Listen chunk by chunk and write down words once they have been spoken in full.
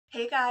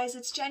Hey guys,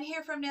 it's Jen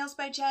here from Nails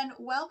by Jen.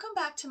 Welcome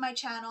back to my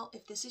channel.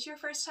 If this is your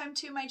first time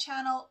to my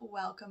channel,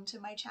 welcome to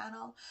my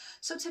channel.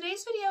 So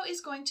today's video is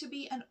going to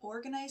be an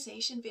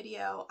organization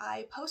video.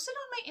 I posted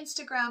on my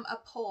Instagram a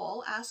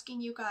poll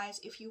asking you guys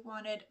if you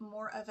wanted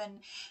more of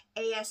an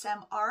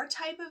ASMR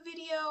type of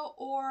video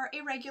or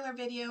a regular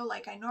video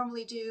like I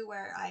normally do,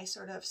 where I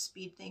sort of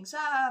speed things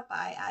up,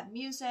 I add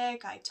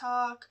music, I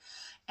talk,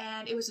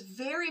 and it was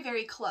very,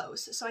 very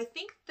close. So I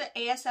think the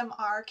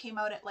ASMR came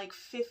out at like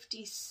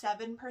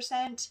 57%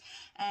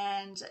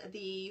 and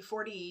the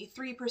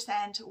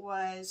 43%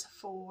 was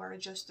for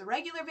just the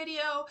regular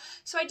video.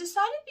 So I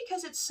decided,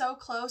 because it's so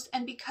close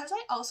and because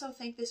I also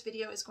think this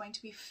video is going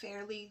to be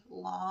fairly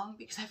long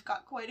because I've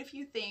got quite a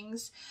few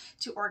things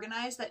to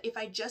organize, that if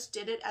I just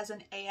did it as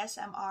an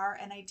ASMR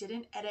and I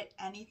didn't edit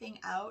anything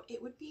out,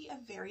 it would be a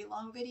very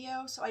long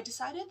video. So I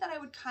decided that I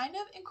would kind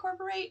of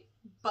incorporate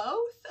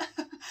both.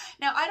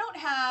 Now, I don't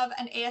have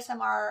an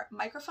ASMR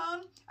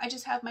microphone, I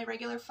just have my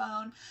regular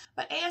phone,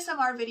 but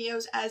ASMR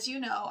videos, as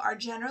you know, are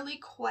generally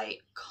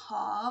quite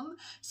calm.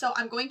 So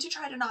I'm going to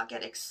try to not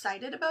get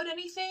excited about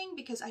anything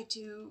because I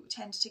do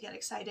tend to get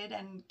excited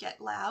and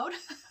get loud.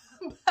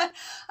 But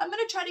I'm going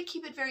to try to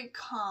keep it very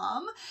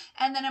calm.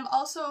 And then I'm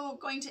also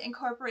going to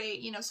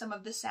incorporate, you know, some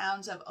of the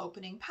sounds of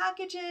opening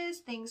packages,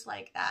 things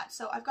like that.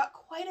 So I've got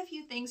quite a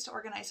few things to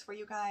organize for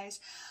you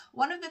guys.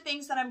 One of the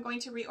things that I'm going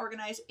to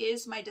reorganize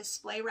is my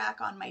display rack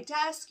on my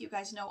desk. You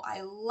guys know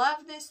I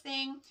love this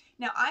thing.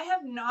 Now, I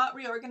have not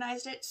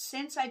reorganized it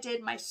since I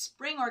did my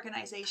spring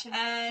organization,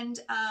 and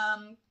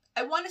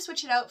I want to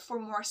switch it out for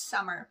more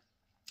summer.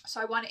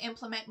 So I want to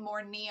implement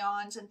more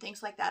neons and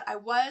things like that. I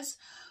was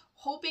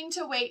hoping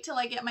to wait till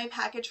I get my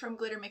package from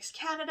Glitter Mix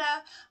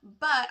Canada,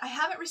 but I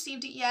haven't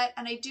received it yet,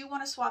 and I do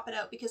want to swap it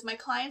out because my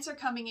clients are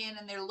coming in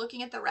and they're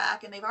looking at the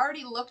rack and they've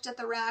already looked at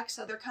the rack,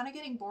 so they're kind of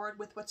getting bored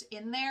with what's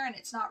in there, and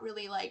it's not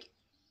really like,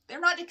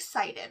 they're not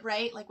excited,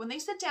 right? Like when they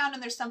sit down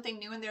and there's something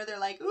new in there, they're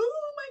like,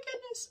 oh my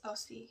goodness. Oh,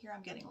 see, here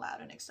I'm getting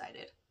loud and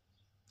excited.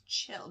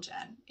 Chill,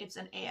 Jen. It's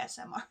an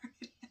ASMR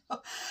video.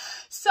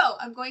 So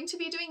I'm going to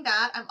be doing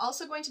that. I'm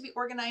also going to be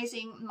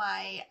organizing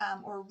my,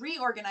 or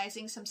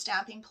reorganizing some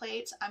stamping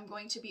plates. I'm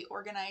going to be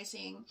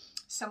organizing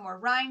some more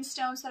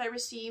rhinestones that I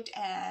received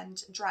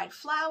and dried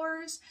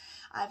flowers.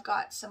 I've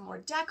got some more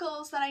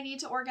decals that I need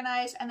to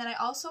organize. And then I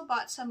also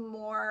bought some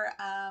more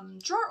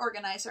drawer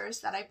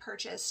organizers that I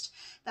purchased,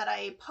 that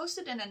I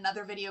posted in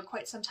another video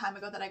quite some time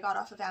ago that I got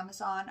off of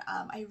Amazon.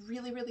 I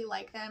really, really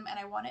like them, and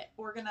I want to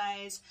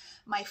organize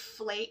my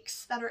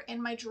flakes that are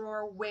in my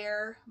drawer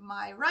where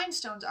my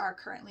rhinestones are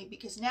currently,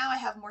 because now I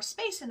have more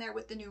space in there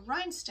with the new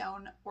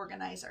rhinestone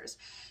organizers.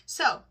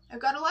 So I've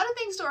got a lot of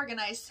things to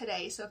organize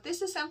today. So if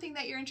this is something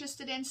that you're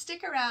interested in,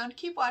 stick around,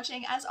 keep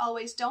watching. As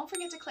always, don't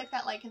forget to click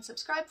that like and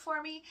subscribe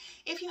for me.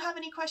 If you have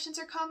any questions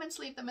or comments,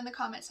 leave them in the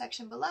comment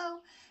section below,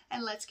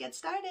 and let's get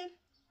started.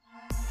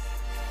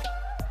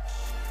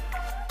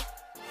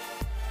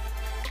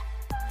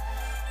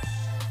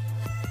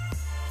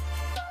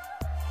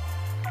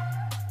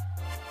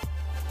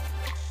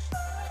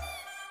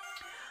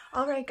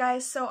 Alright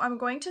guys, so I'm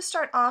going to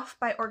start off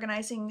by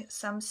organizing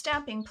some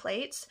stamping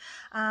plates.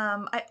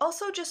 I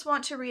also just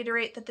want to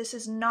reiterate that this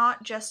is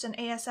not just an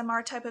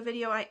ASMR type of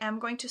video. I am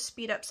going to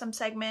speed up some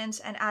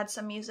segments and add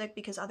some music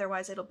because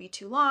otherwise it'll be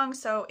too long.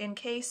 So in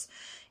case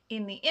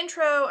in the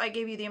intro I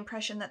gave you the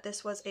impression that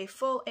this was a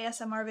full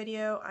ASMR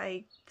video,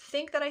 I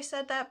think that I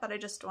said that, but I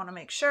just want to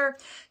make sure.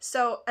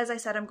 So as I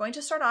said, I'm going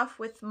to start off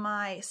with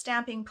my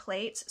stamping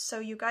plates. So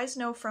you guys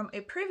know from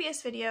a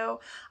previous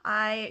video,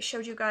 I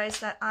showed you guys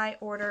that I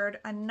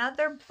ordered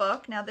another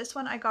book. Now this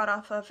one I got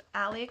off of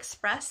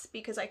AliExpress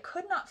because I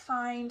could not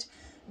find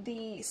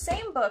the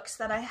same books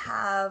that I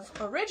have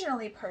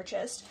originally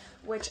purchased,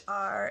 which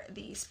are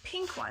these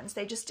pink ones.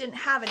 They just didn't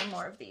have any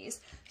more of these.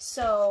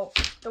 So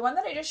the one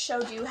that I just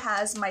showed you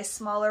has my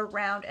smaller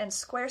round and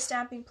square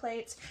stamping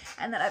plates,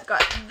 and then I've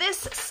got this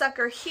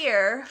sucker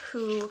here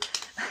who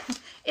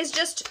is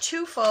just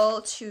too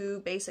full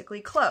to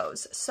basically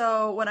close.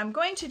 So what I'm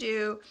going to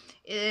do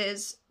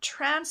is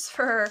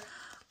transfer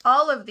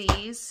all of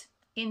these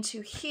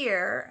into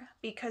here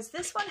because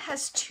this one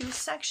has two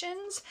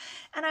sections,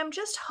 and I'm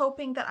just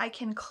hoping that I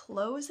can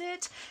close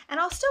it, and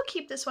I'll still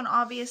keep this one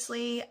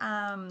obviously,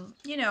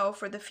 you know,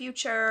 for the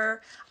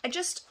future.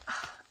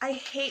 I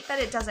hate that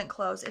it doesn't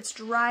close. It's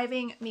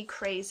driving me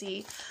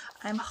crazy.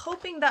 I'm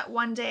hoping that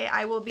one day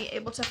I will be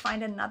able to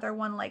find another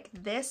one like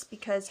this,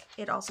 because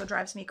it also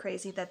drives me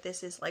crazy that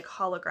this is like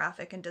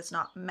holographic and does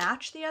not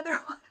match the other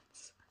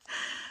ones.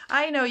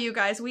 I know, you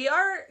guys,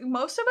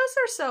 most of us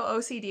are so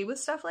OCD with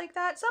stuff like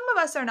that. Some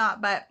of us are not,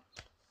 but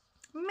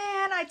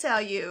man, I tell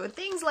you,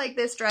 things like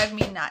this drive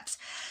me nuts.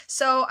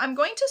 So I'm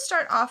going to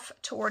start off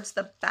towards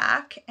the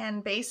back,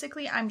 and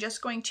basically I'm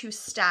just going to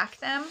stack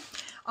them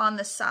on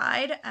the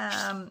side,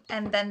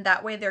 and then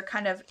that way they're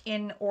kind of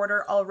in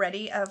order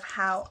already of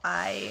how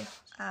I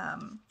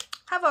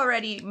have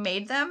already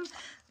made them.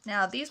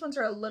 Now these ones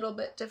are a little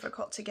bit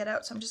difficult to get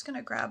out, so I'm just going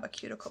to grab a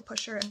cuticle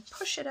pusher and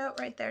push it out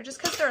right there,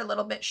 just because they're a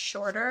little bit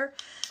shorter.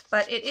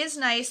 But it is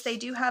nice. They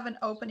do have an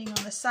opening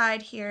on the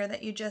side here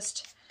that you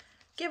just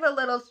give a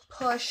little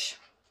push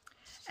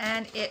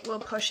and it will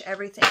push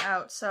everything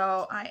out.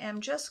 So I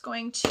am just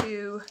going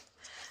to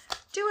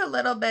do a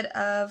little bit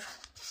of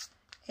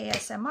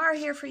ASMR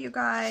here for you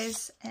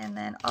guys, and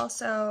then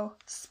also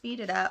speed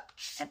it up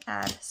and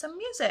add some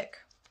music.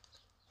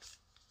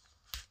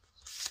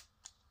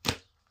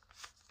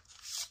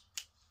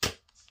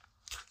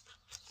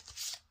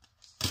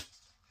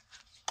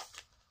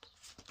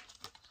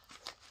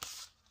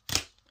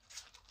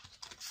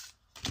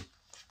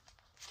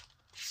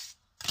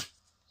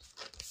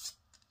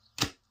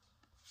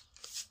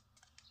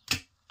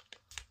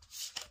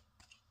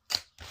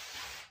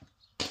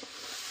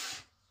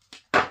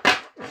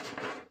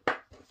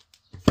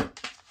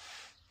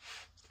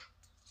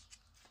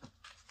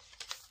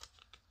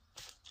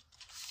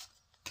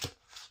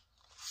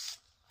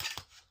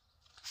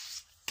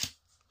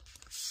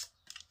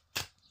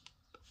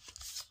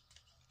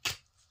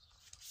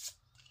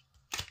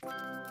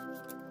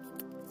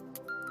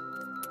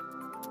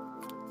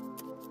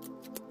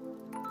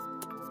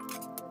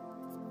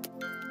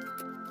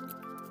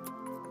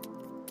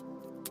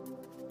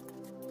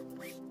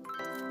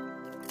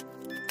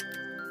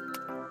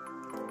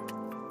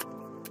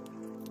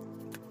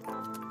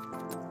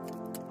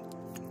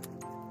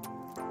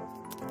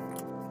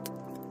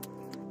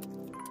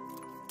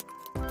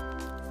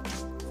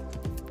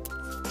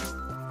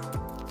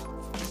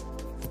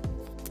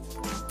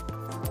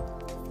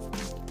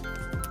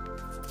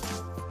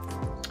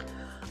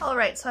 All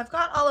right, so I've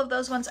got all of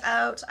those ones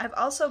out. I've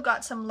also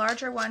got some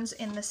larger ones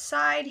in the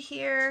side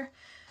here,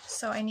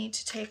 so I need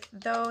to take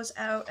those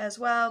out as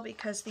well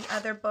because the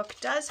other book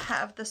does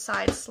have the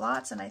side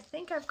slots, and I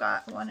think I've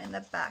got one in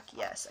the back.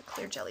 Yes, a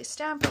clear jelly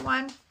stamper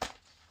one.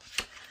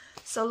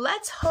 So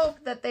let's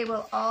hope that they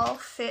will all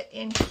fit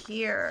in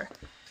here.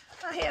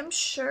 I am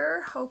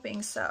sure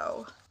hoping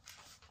so.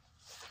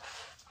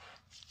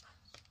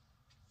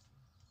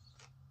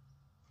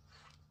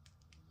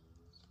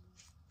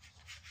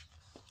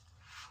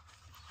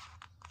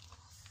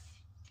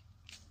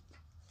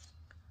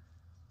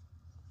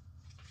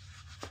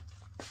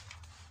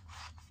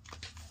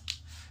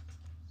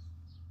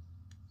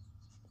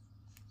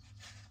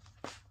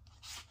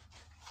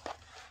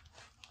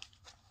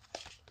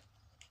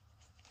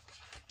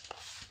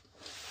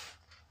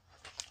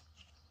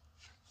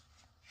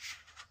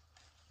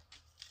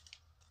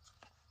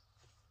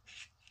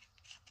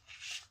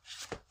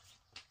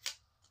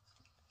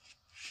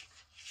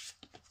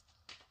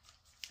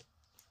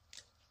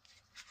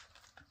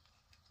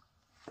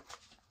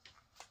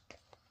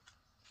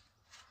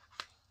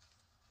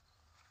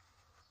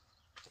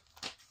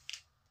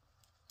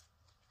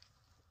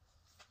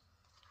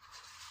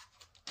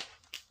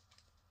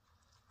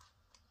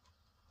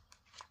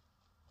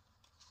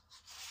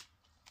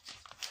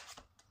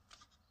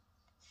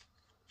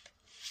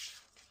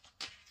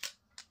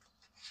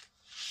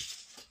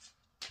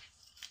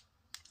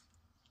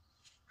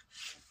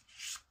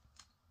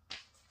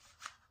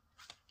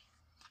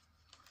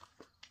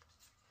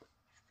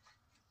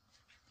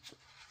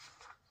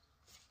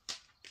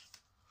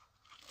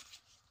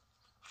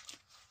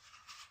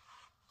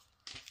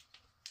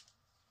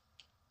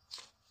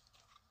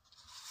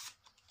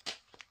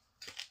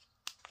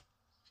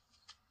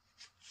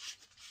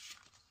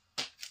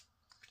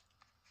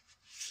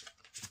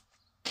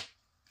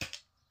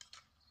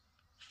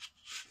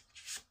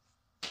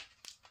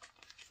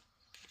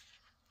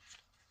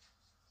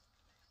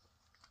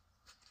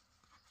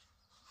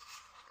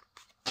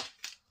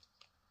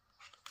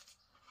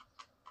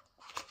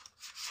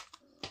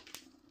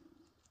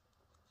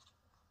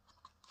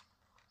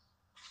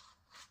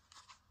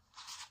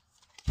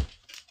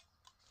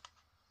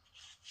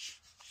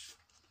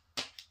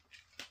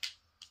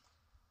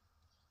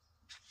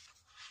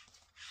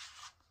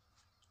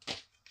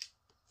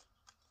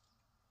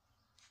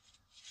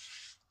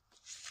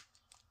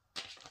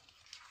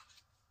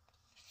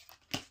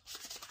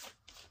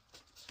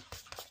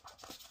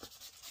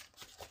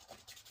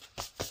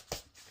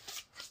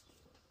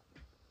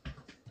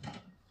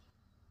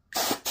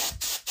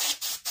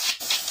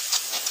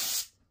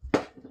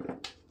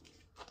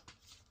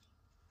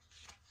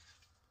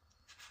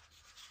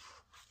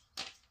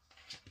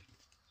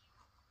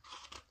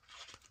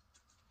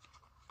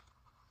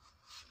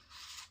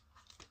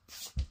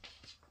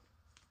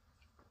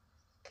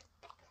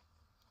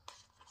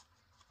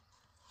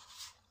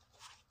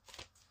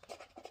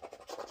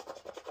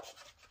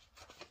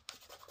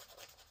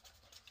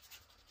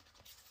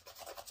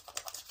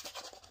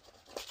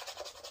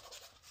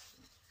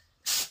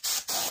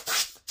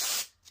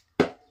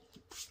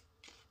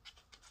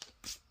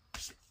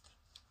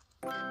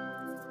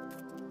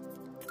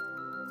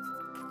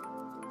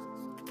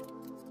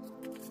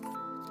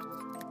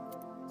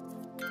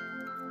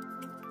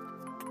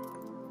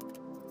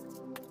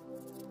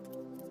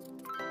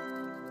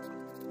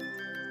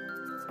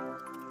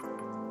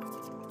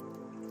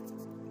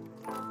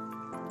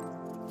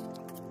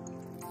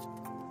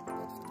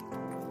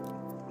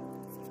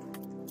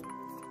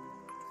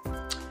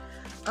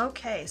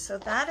 Okay, so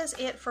that is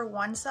it for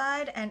one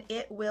side, and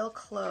it will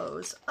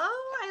close.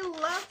 Oh, I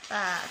love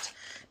that.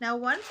 Now,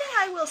 one thing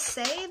I will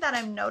say that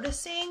I'm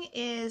noticing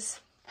is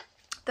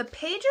the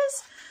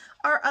pages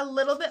are a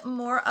little bit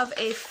more of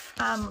a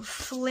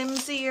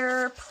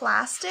flimsier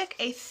plastic,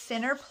 a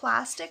thinner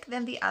plastic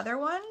than the other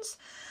ones.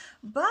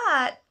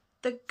 But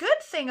the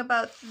good thing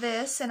about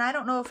this, and I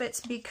don't know if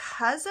it's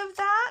because of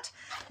that,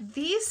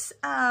 these,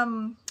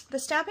 the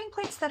stamping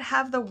plates that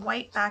have the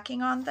white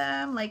backing on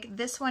them, like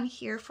this one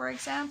here, for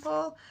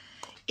example,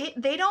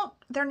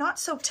 they're not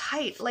so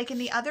tight. Like in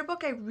the other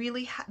book,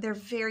 they're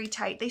very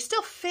tight. They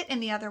still fit in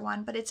the other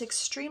one, but it's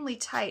extremely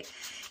tight.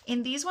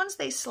 In these ones,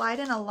 they slide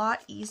in a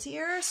lot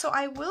easier. So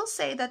I will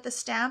say that the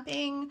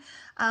stamping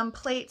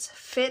plates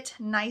fit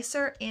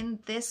nicer in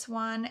this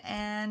one.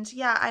 And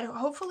yeah,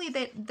 hopefully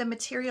the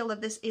material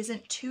of this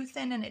isn't too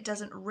thin and it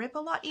doesn't rip a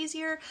lot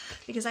easier,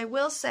 because I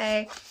will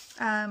say,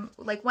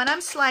 like when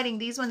I'm sliding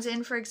these ones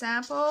in, for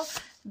example,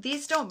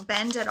 these don't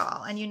bend at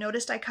all. And you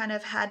noticed I kind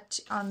of had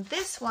on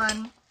this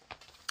one,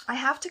 I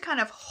have to kind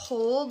of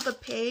hold the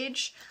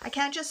page. I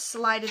can't just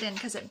slide it in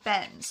because it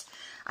bends.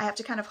 I have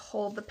to kind of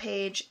hold the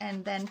page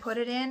and then put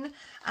it in.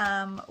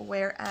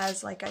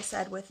 Whereas, like I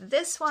said, with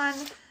this one,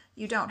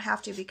 you don't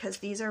have to, because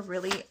these are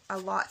really a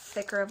lot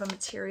thicker of a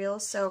material.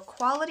 So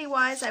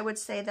quality-wise, I would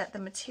say that the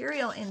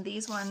material in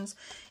these ones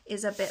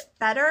is a bit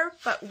better,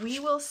 but we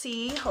will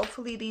see.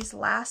 Hopefully these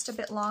last a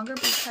bit longer,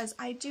 because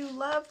I do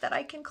love that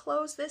I can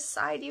close this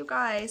side, you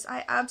guys.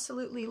 I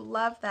absolutely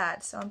love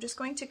that. So I'm just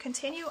going to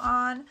continue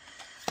on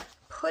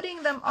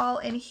putting them all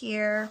in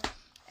here.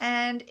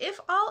 And if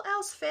all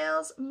else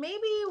fails,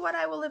 maybe what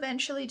I will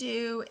eventually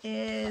do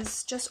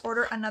is just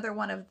order another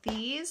one of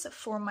these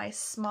for my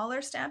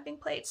smaller stamping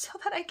plates so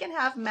that I can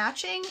have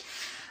matching.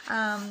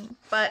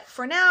 But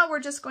for now, we're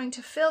just going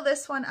to fill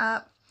this one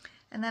up,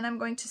 and then I'm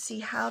going to see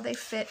how they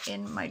fit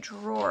in my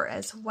drawer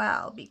as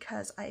well,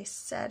 because as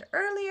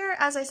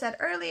I said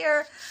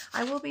earlier,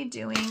 I will be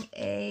doing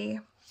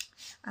a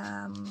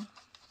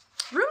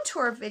room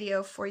tour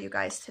video for you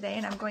guys today,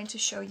 and I'm going to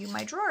show you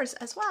my drawers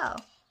as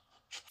well.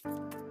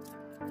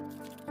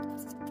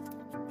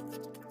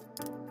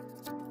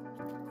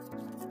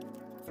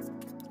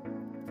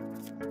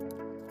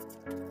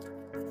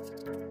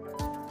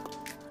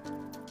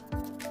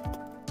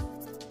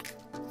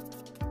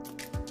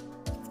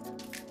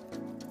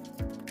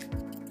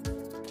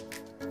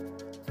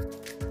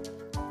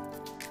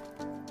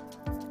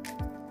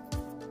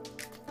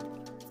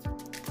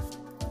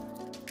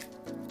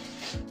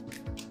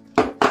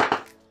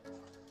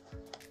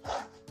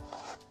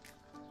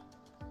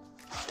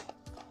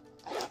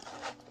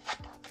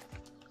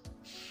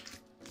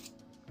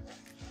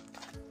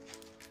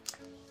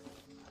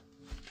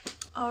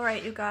 All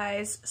right, you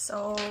guys,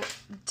 so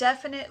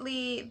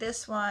definitely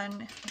this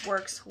one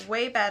works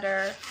way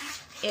better.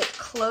 It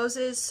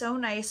closes so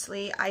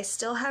nicely. I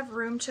still have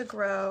room to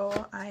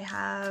grow.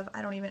 I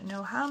don't even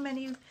know how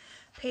many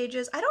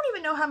pages. I don't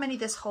even know how many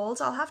this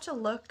holds. I'll have to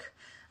look,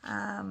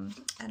 and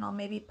I'll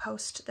maybe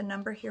post the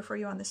number here for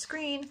you on the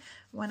screen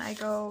when I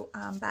go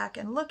back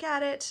and look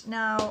at it.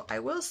 Now, I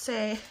will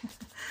say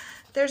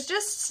there's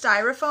just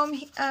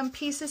styrofoam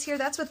pieces here.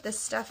 That's what this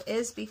stuff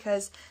is,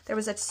 because there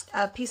was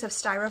a piece of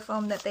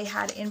styrofoam that they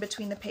had in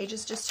between the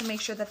pages just to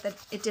make sure that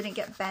it didn't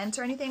get bent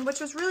or anything,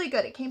 which was really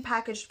good. It came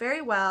packaged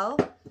very well.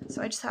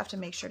 So I just have to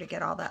make sure to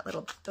get all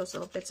those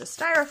little bits of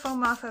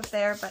styrofoam off of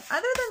there. But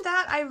other than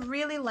that, I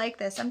really like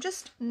this. I'm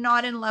just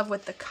not in love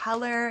with the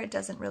color. It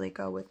doesn't really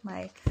go with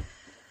my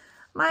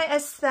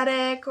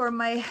aesthetic or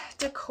my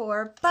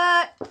decor,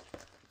 but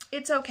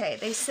it's okay.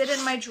 They sit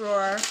in my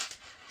drawer.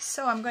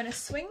 So I'm going to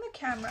swing the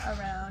camera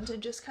around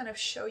and just kind of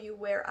show you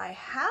where I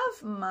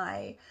have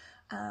my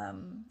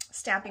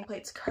stamping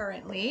plates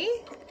currently.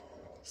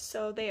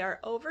 So they are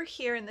over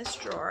here in this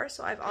drawer.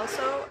 So I've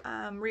also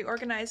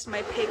reorganized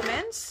my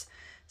pigments.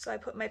 So I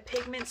put my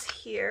pigments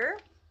here,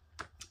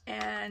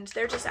 and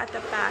they're just at the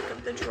back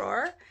of the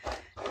drawer.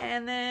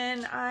 And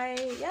then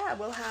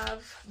we'll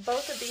have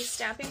both of these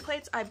stamping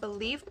plates. I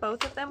believe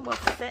both of them will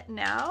fit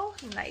now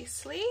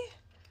nicely,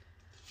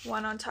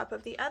 one on top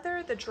of the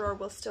other. The drawer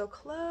will still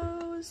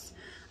close.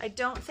 I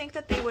don't think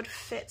that they would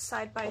fit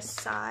side by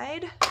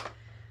side.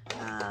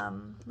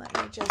 Let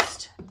me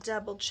just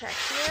double check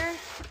here.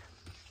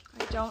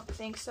 I don't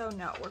think so.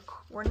 No,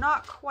 we're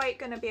not quite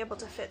going to be able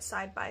to fit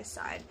side by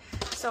side.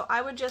 So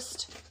I would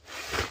just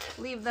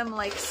leave them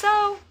like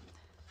so.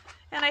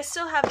 And I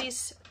still have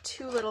these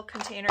two little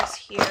containers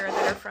here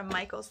that are from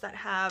Michael's that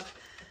have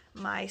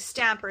my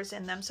stampers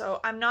in them.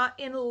 So I'm not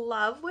in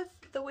love with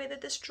the way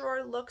that this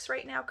drawer looks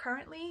right now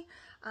currently.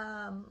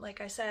 Like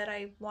I said,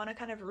 I want to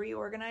kind of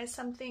reorganize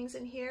some things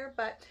in here,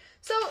 but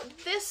so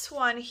this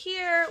one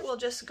here will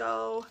just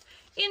go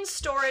in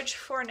storage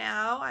for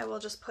now. I will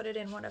just put it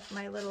in one of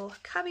my little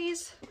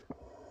cubbies.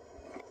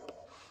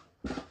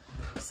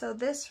 So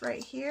this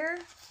right here,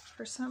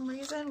 for some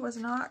reason, was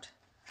not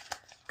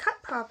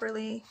cut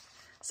properly.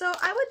 So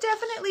I would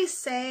definitely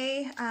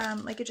say,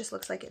 like it just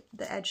looks like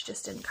the edge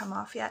just didn't come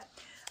off yet.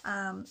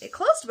 It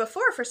closed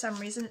before for some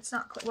reason.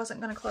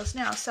 Wasn't going to close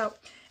now. So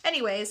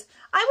anyways,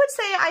 I would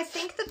say I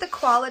think that the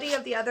quality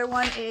of the other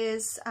one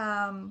is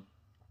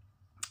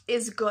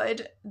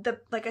good.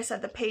 Like I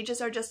said, the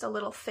pages are just a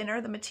little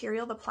thinner. The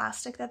material, the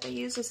plastic that they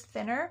use is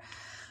thinner,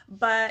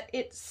 but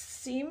it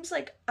seems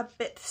like a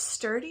bit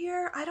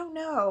sturdier. I don't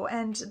know.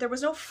 And there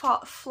was no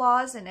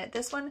flaws in it.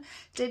 This one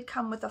did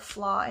come with a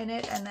flaw in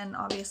it, and then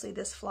obviously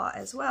this flaw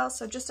as well.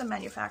 So just a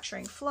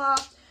manufacturing flaw.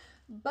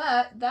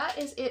 But that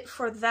is it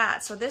for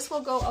that. So this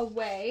will go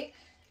away.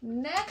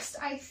 Next,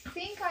 I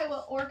think I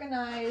will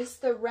organize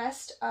the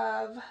rest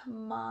of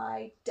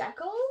my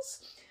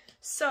decals.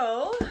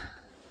 So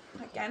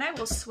again, I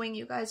will swing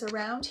you guys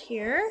around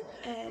here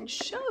and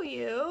show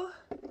you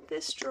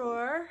this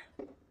drawer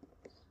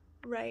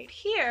right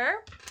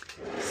here.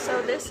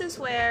 So this is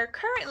where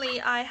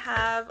currently I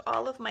have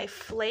all of my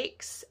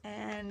flakes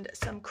and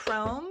some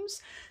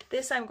chromes.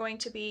 This I'm going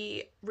to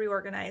be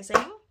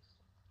reorganizing.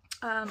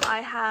 I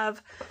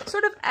have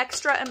sort of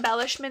extra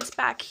embellishments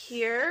back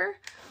here.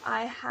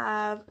 I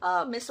have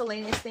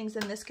miscellaneous things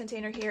in this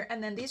container here.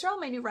 And then these are all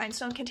my new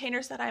rhinestone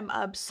containers that I'm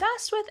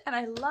obsessed with and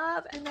I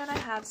love. And then I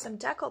have some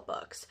decal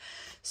books.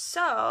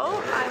 So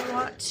I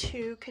want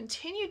to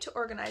continue to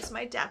organize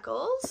my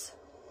decals.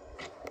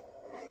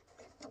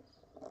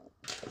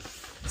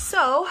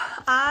 So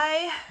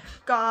I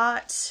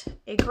got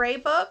a gray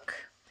book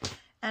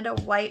and a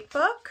white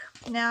book.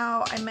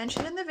 Now I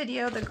mentioned in the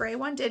video the gray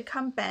one did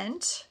come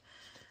bent.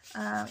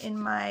 In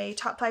my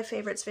top 5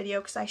 favorites video,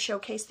 because I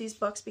showcased these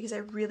books because I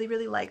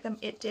really like them.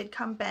 It did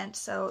come bent,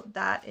 so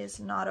that is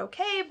not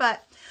okay,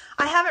 but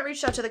I haven't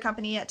reached out to the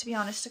company yet, to be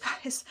honest,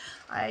 guys.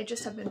 I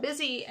just have been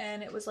busy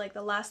and it was like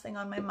the last thing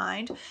on my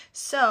mind.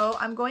 So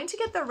I'm going to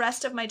get the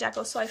rest of my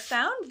decals. So I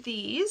found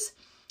these.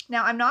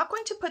 Now I'm not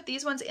going to put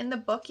these ones in the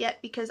book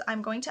yet because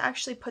I'm going to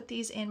actually put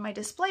these in my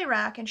display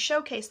rack and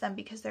showcase them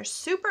because they're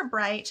super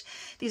bright.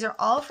 These are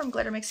all from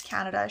Glitter Mix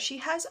Canada. She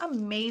has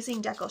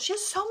amazing decals. She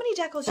has so many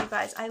decals, you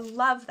guys. I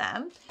love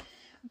them.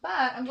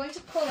 But I'm going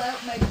to pull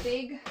out my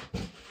big,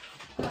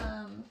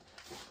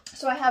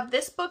 so I have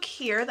this book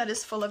here that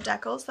is full of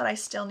decals that I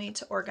still need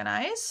to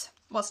organize.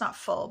 Well, it's not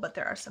full, but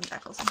there are some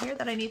decals in here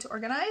that I need to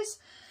organize.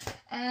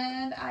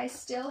 And I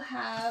still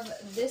have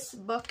this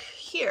book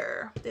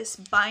here, this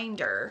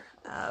binder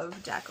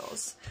of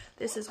decals.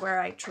 This is where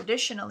I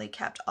traditionally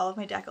kept all of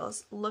my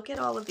decals. Look at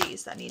all of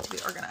these that need to be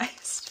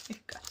organized, you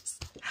guys.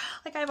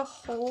 Like I have a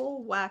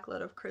whole whack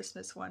load of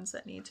Christmas ones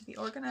that need to be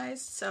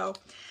organized. So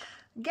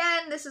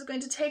again, this is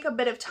going to take a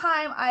bit of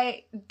time.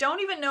 I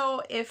don't even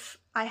know if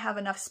I have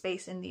enough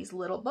space in these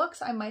little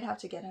books. I might have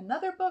to get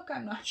another book,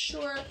 I'm not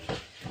sure.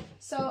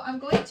 So I'm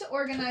going to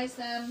organize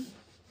them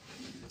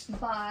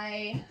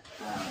by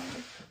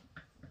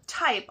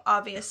type,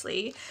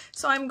 obviously.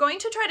 So I'm going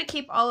to try to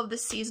keep all of the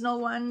seasonal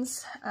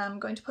ones. I'm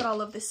going to put all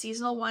of the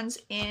seasonal ones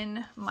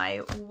in my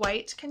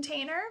white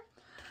container.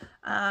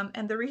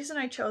 And the reason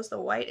I chose the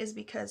white is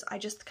because I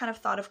just kind of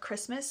thought of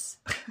Christmas,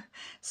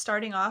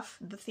 starting off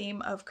the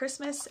theme of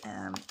Christmas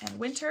and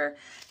winter.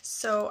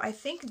 So I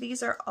think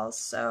these are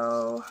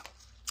also,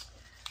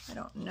 I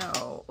don't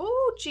know.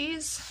 Oh,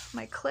 geez,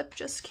 my clip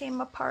just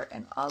came apart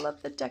and all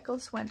of the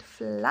decals went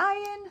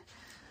flying.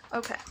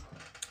 Okay,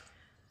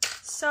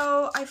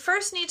 so I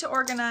first need to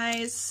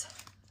organize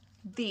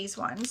these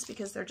ones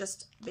because they're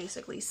just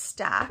basically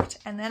stacked.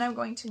 And then I'm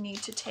going to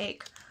need to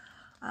take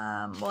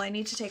well, I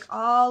need to take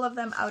all of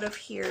them out of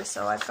here.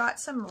 So I've got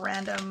some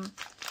random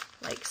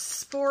like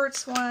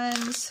sports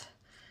ones.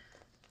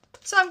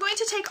 So I'm going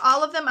to take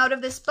all of them out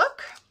of this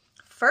book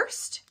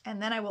first,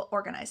 and then I will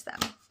organize them.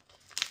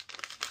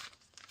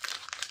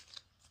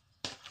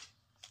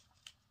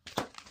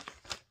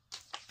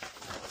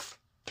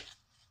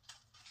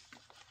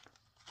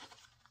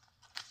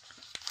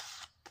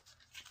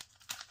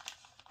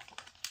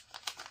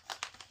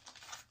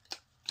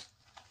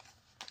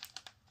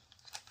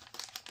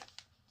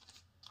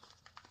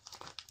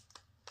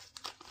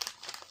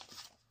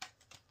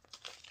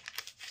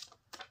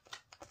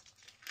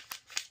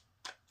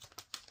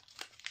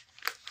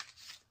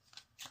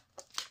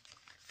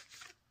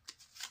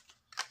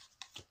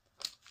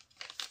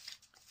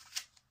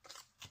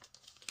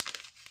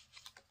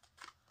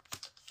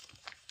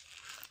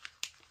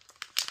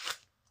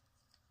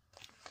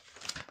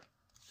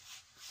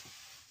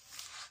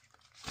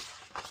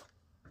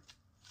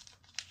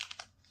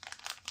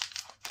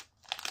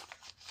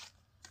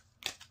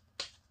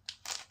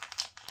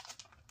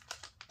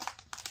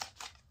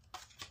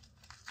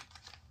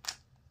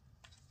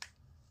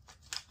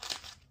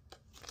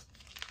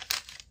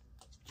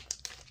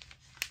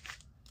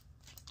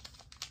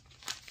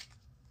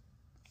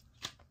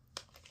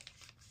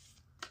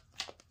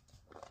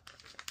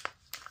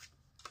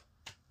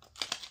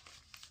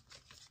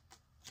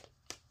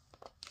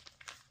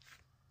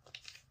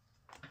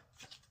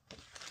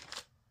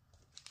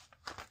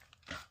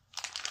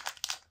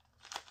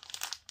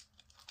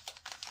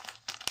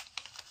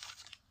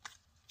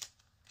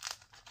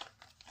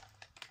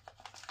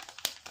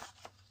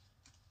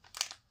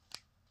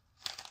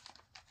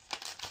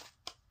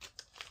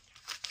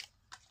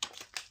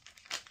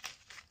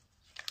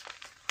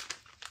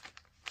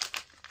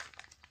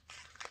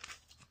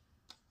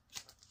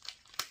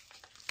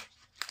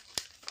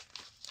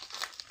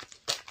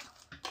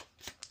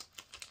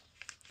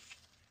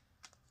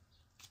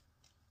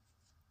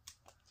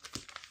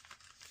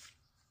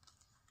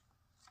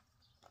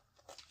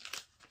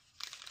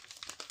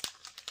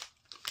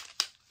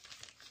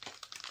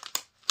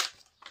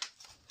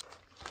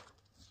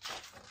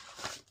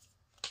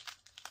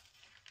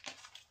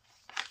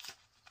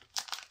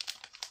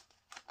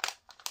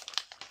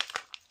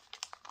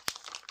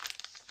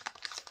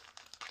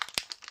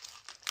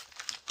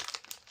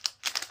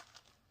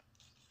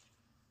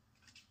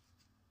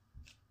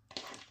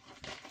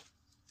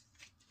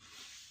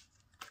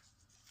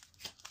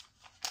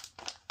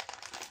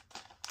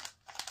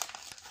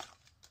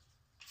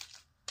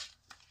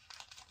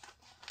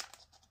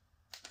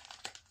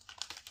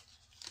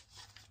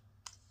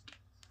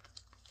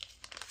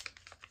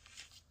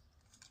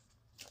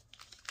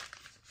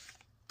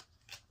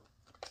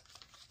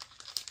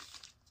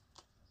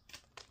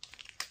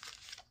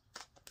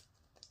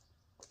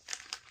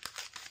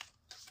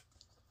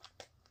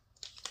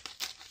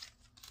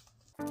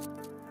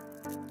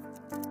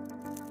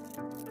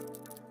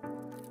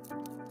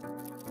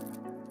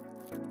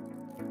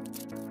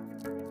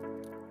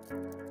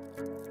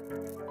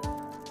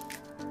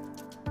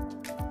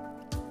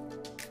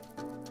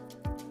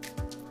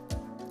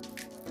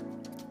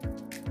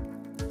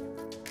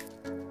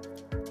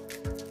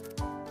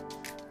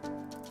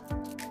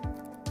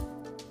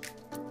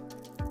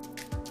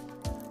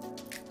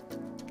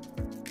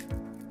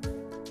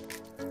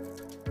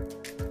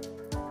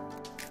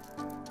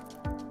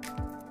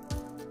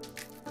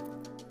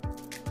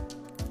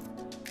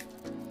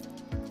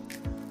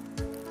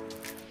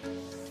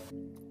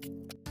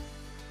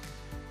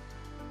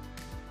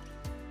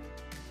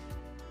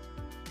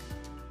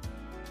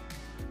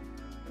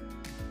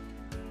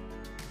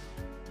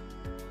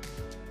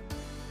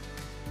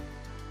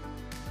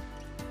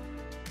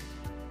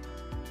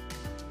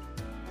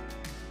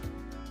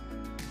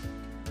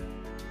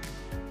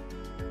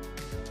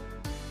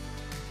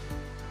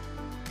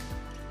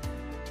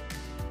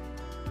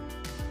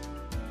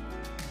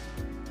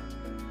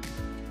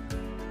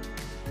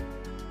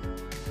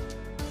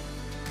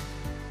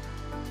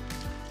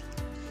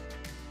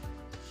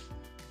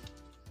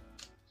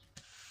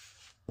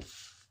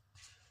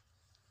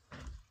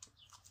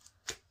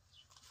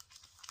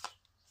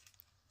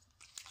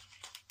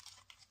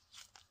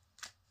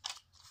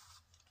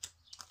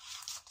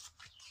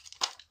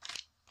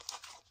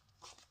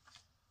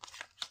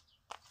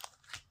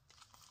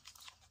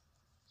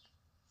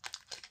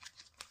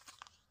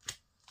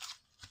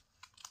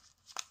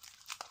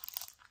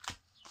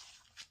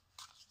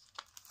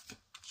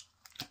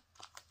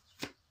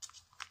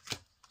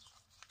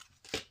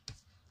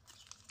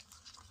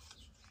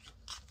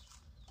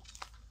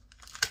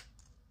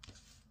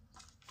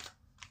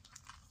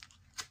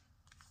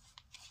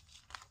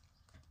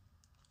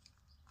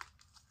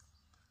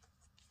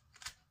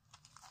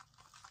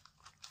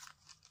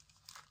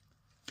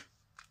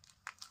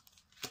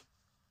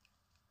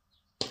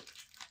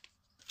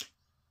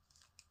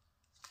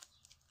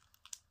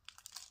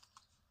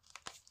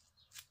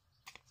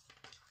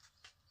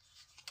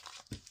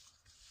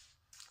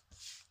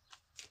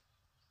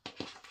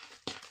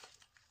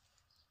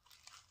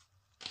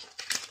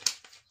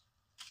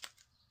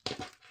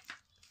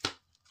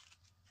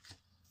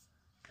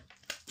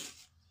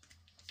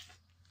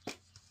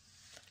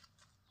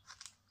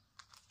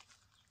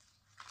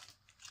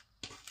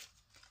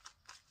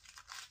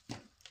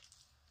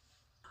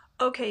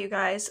 Okay, you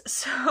guys,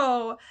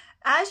 so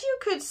as you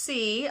could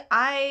see,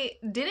 I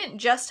didn't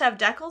just have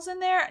decals in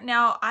there.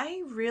 Now,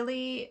 I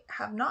really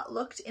have not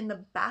looked in the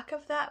back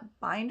of that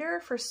binder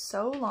for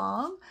so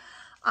long.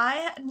 I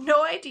had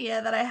no idea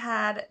that I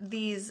had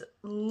these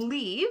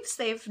leaves.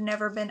 They've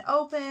never been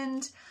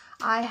opened.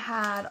 I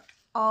had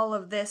all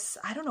of this,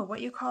 I don't know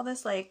what you call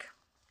this, like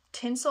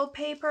tinsel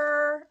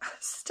paper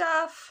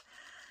stuff.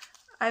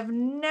 I've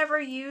never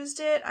used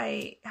it.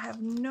 I have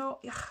no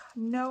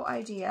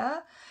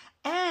idea.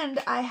 And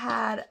I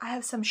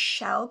have some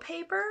shell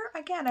paper.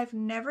 Again, I've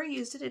never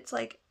used it. It's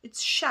like, it's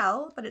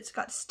shell, but it's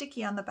got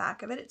sticky on the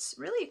back of it. It's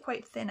really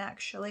quite thin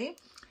actually.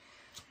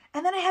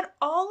 And then I had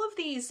all of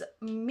these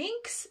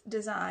minx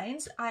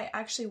designs. I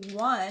actually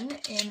won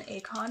in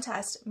a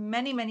contest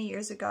many, many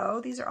years ago.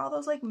 These are all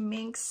those like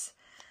minx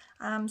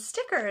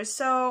stickers.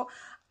 So,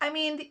 I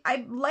mean,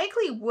 I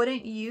likely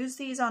wouldn't use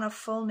these on a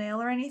full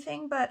nail or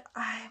anything, but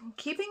I'm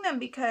keeping them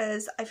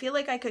because I feel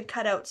like I could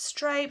cut out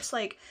stripes.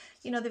 Like,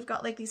 you know, they've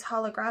got like these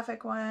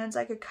holographic ones.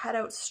 I could cut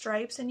out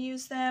stripes and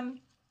use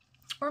them.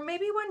 Or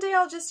maybe one day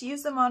I'll just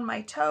use them on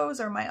my toes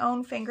or my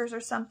own fingers or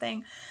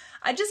something.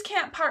 I just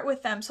can't part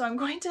with them, so I'm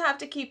going to have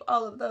to keep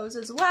all of those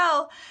as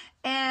well.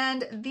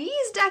 And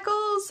these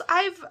decals,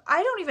 I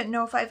don't even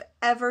know if I've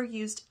ever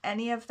used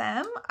any of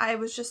them. I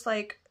was just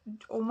like,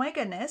 oh my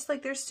goodness,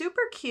 like they're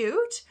super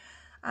cute.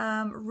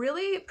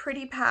 Really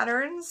pretty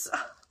patterns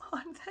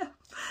on them.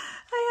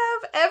 I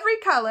have every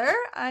color.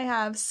 I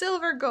have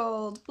silver,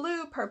 gold,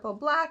 blue, purple,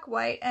 black,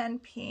 white,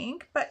 and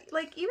pink. But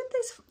like even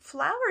these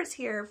flowers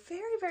here,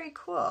 very, very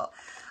cool.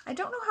 I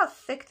don't know how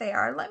thick they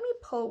are. Let me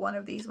pull one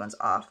of these ones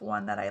off,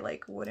 one that I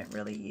like wouldn't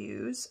really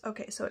use.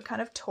 Okay, so it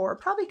kind of tore,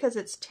 probably because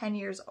it's 10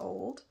 years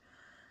old.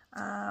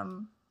 I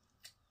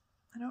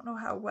don't know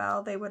how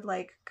well they would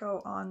like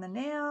go on the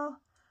nail.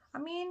 I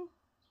mean,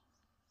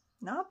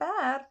 not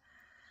bad.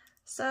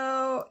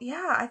 So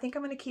yeah, I think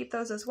I'm going to keep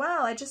those as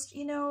well. I just,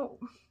 you know,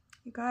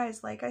 you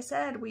guys, like I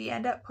said, we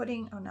end up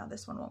putting, oh no,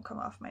 this one won't come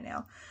off my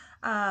nail.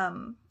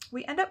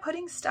 We end up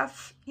putting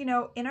stuff, you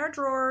know, in our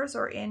drawers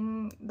or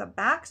in the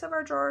backs of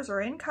our drawers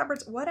or in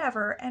cupboards,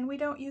 whatever, and we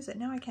don't use it.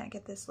 Now I can't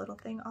get this little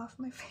thing off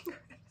my finger.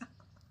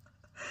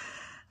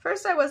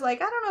 First I was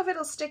like, I don't know if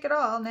it'll stick at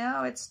all.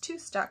 Now it's too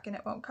stuck and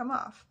it won't come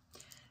off.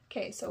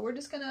 Okay, so we're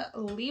just gonna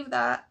leave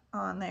that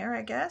on there,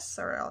 I guess,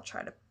 or I'll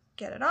try to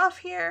get it off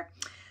here.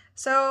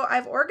 So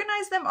I've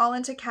organized them all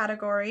into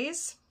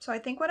categories. So I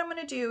think what I'm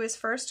gonna do is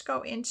first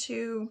go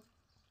into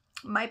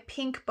my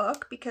pink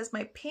book, because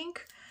my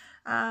pink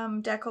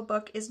decal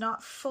book is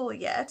not full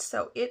yet.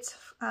 So it's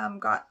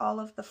got all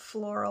of the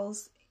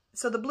florals.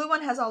 So the blue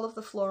one has all of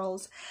the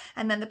florals,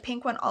 and then the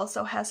pink one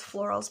also has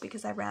florals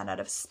because I ran out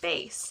of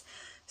space.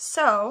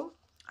 So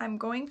I'm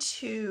going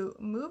to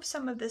move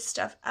some of this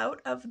stuff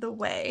out of the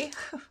way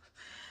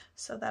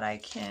so that I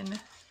can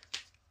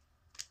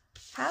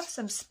have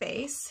some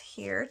space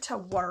here to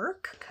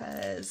work,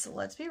 because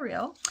let's be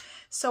real.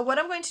 So what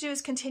I'm going to do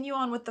is continue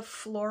on with the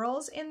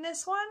florals in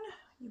this one.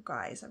 You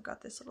guys, I've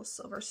got this little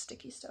silver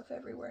sticky stuff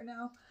everywhere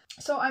now.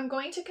 So I'm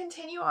going to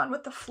continue on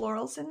with the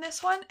florals in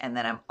this one, and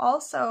then I'm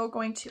also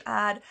going to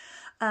add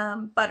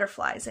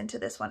butterflies into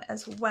this one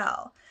as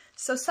well.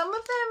 So some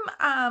of them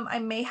I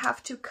may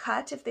have to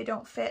cut if they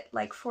don't fit.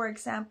 Like for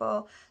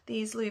example,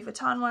 these Louis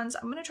Vuitton ones,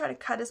 I'm going to try to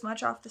cut as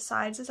much off the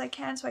sides as I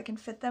can so I can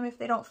fit them. If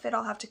they don't fit,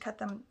 I'll have to cut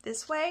them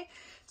this way.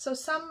 So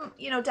some,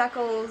 you know,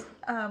 decals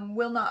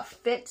will not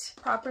fit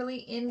properly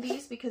in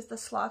these because the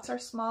slots are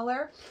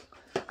smaller.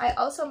 I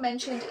also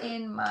mentioned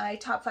in my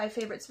top 5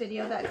 favorites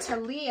video that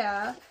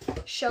Talia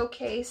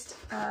showcased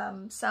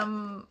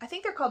some, I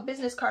think they're called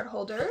business card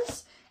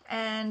holders,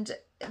 and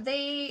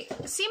they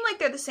seem like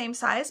they're the same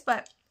size,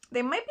 but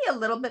they might be a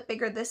little bit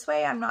bigger this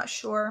way, I'm not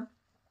sure.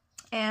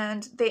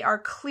 And they are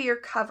clear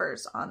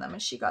covers on them,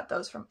 and she got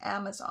those from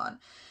Amazon.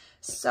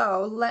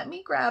 So let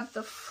me grab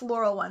the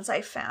floral ones I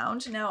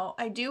found. Now,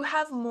 I do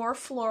have more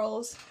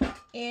florals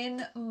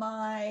in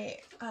my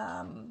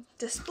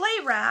display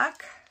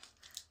rack.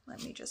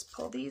 Let me just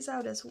pull these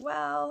out as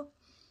well.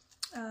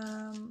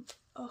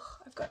 Oh,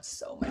 I've got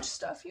so much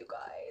stuff, you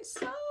guys,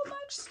 so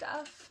much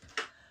stuff.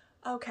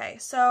 Okay,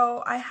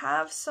 so I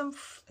have some,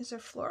 is there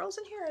florals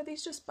in here? Or are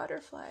these just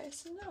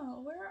butterflies?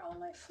 No, where are all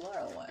my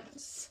floral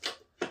ones?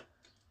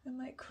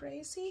 Am I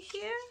crazy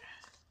here?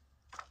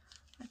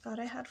 I thought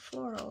I had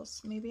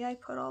florals. Maybe I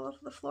put all of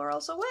the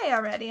florals away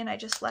already and I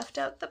just left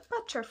out the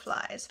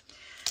butterflies.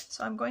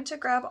 So I'm going to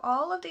grab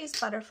all of these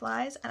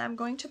butterflies and I'm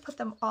going to put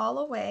them all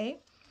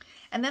away.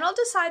 And then I'll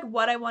decide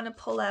what I want to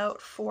pull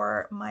out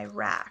for my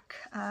rack.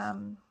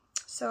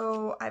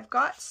 So I've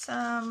got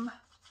some,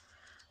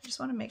 I just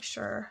want to make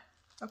sure.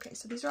 Okay,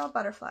 so these are all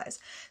butterflies.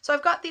 So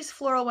I've got these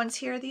floral ones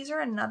here. These are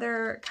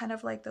another kind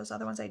of like those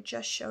other ones I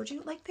just showed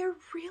you. Like, they're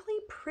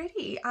really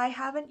pretty. I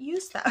haven't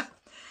used them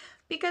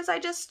because I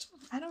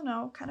don't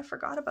know, kind of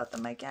forgot about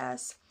them, I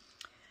guess.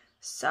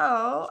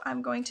 So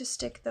I'm going to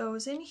stick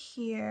those in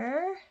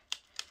here.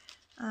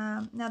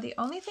 Now the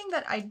only thing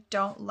that I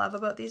don't love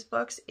about these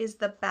books is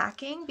the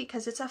backing,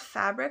 because it's a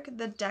fabric,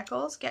 the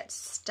decals get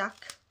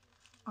stuck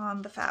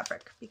on the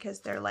fabric because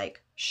they're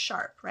like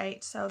sharp,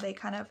 right? So they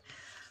kind of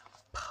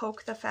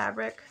poke the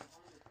fabric.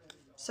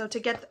 So to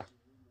get,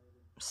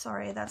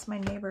 sorry, that's my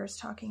neighbors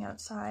talking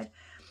outside.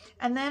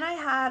 And then I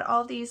had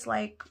all these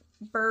like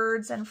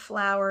birds and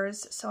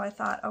flowers. So I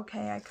thought,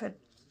 okay, I could,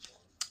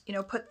 you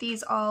know, put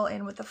these all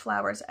in with the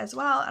flowers as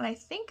well. And I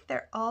think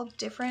they're all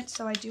different.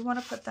 So I do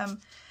want to put them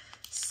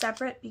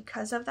separate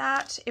because of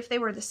that. If they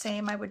were the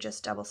same, I would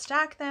just double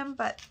stack them,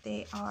 but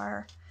they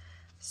are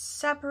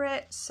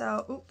separate.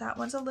 So, ooh, that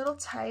one's a little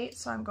tight.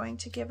 So I'm going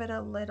to give it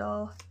a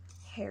little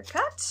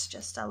haircut,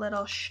 just a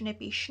little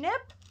snippy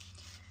snip.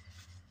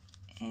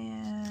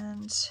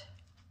 And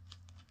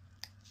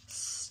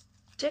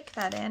stick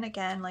that in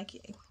again, like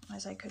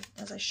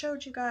as I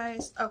showed you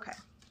guys. Okay,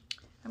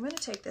 I'm going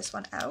to take this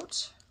one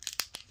out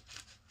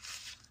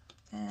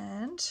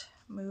and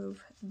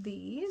move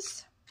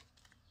these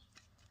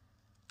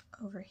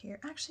over here.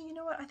 Actually, you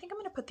know what? I think I'm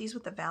going to put these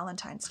with the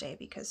Valentine's Day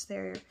because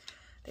they've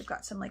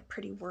got some like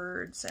pretty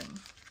words and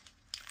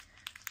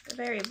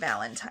they're very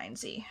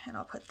Valentine's-y. And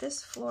I'll put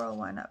this floral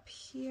one up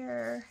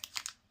here.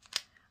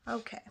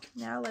 Okay,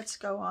 now let's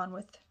go on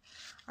with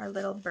our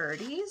little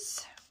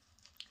birdies,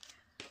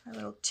 our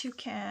little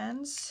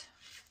toucans.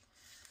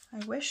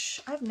 I wish,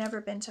 I've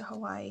never been to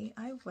Hawaii.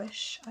 I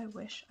wish I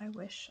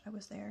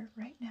was there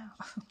right now.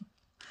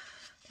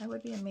 That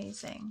would be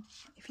amazing.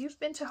 If you've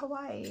been to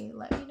Hawaii,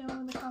 let me know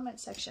in the comment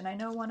section. I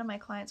know one of my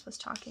clients was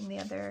talking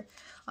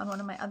on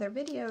one of my other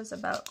videos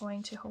about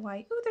going to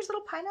Hawaii. Ooh, there's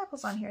little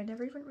pineapples on here. I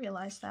never even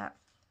realized that.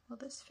 Will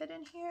this fit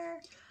in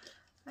here?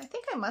 I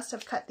think I must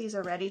have cut these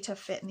already to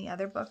fit in the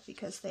other book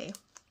because they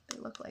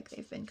look like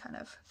they've been kind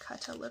of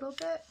cut a little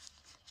bit.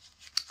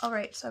 All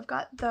right, so I've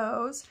got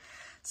those.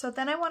 So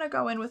then I want to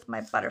go in with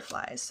my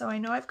butterflies. So I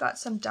know I've got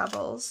some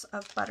doubles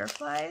of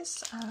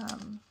butterflies.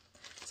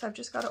 So I've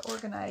just got to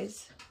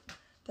organize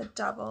the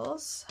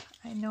doubles.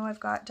 I know I've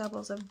got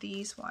doubles of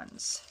these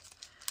ones.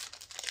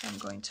 So I'm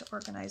going to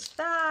organize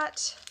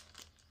that.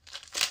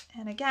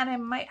 And again, I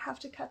might have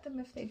to cut them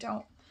if they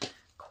don't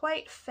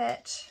quite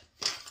fit.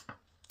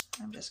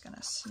 I'm just going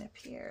to snip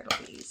here.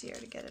 It'll be easier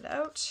to get it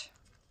out.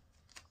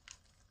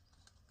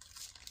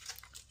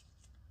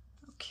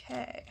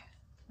 Okay.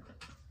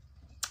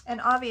 And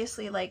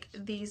obviously, like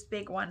these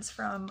big ones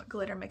from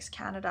Glitter Mix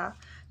Canada,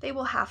 they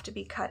will have to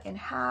be cut in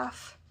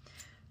half.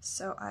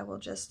 So I will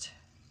just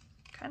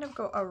kind of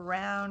go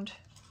around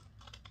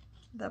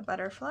the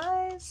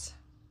butterflies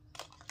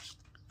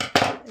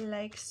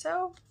like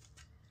so.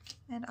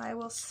 And I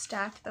will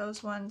stack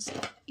those ones,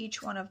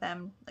 each one of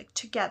them like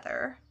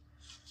together.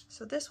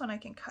 So this one I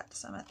can cut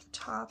some at the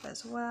top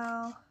as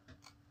well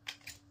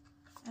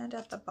and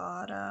at the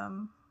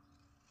bottom.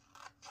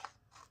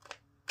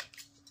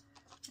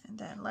 And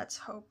then let's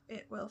hope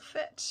it will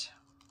fit.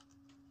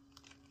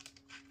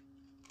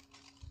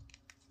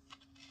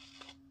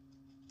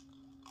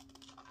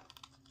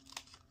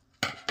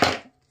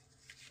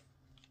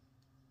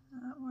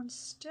 That one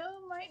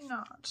still might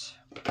not.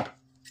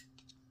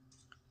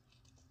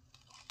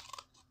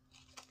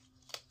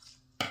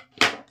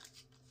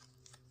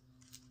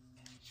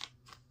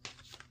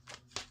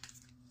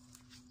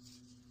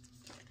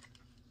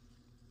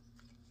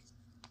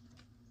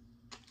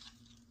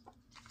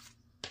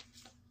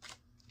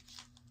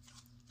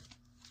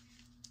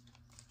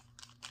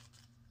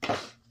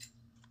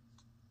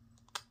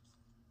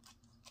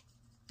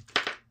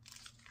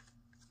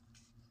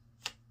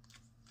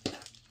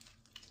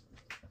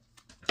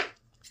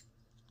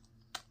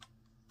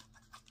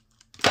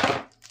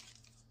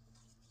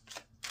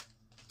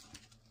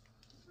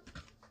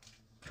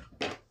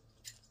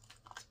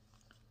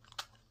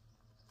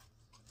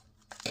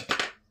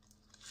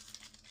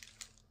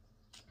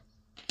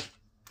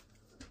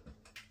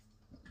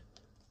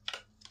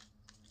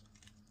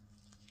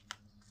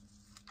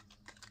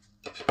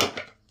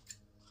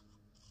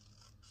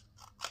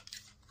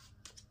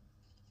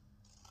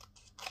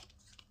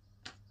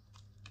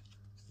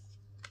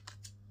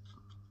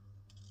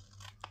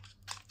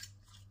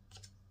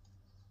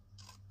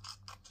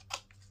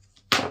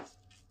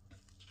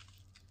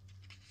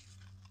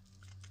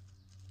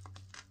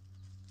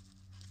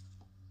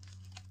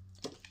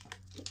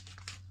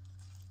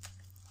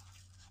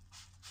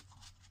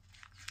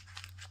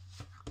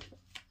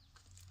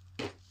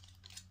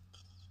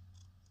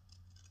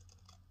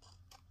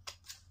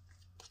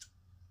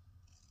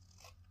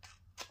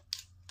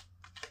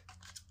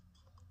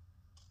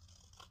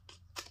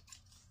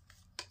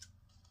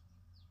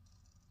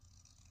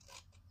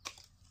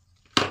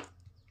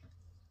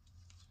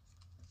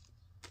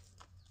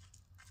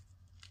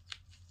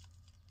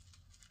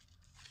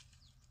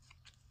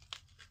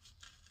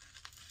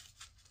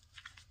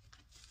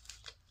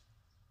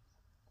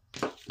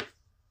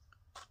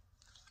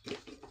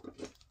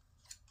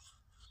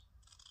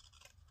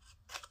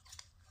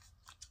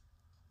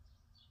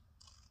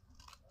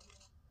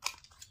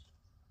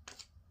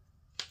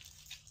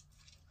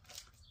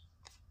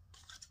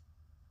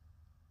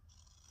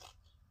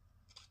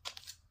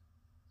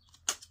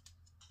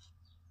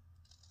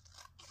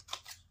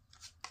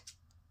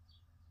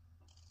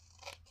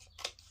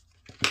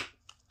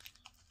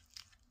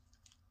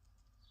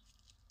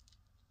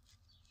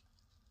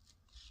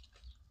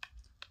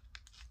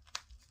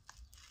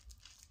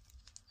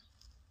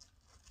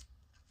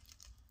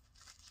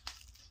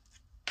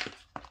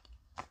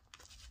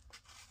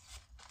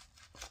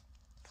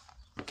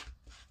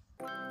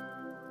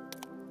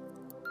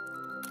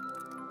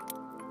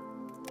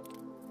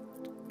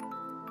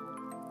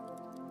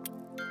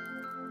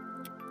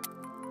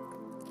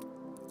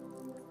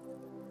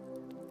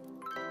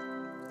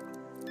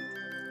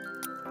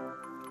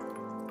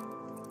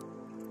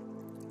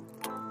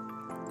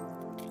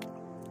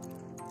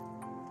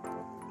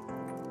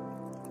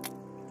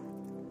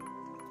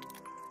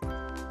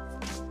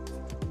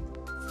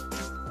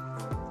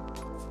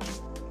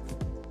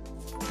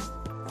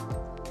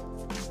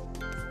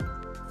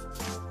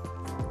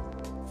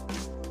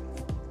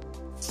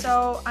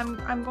 So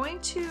I'm going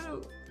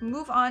to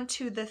move on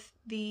to the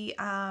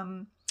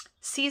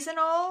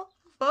seasonal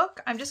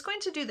book. I'm just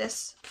going to do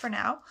this for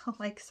now,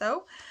 like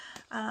so.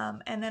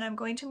 And then I'm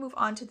going to move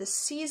on to the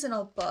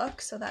seasonal book.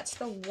 So that's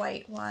the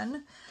white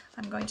one.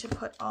 I'm going to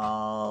put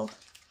all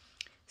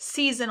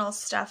seasonal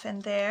stuff in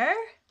there.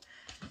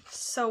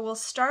 So we'll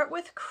start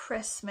with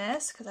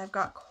Christmas because I've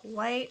got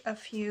quite a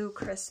few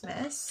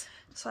Christmas.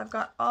 So I've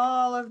got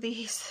all of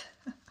these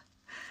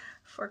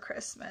for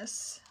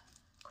Christmas.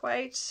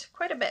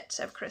 Quite a bit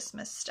of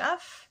Christmas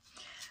stuff.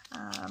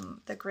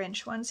 The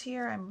Grinch ones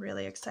here I'm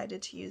really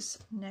excited to use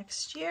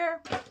next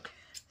year.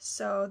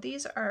 So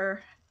these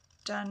are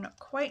done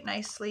quite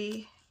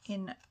nicely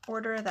in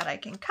order that I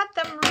can cut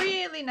them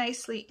really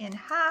nicely in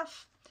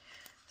half.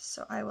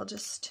 So I will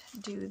just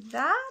do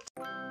that.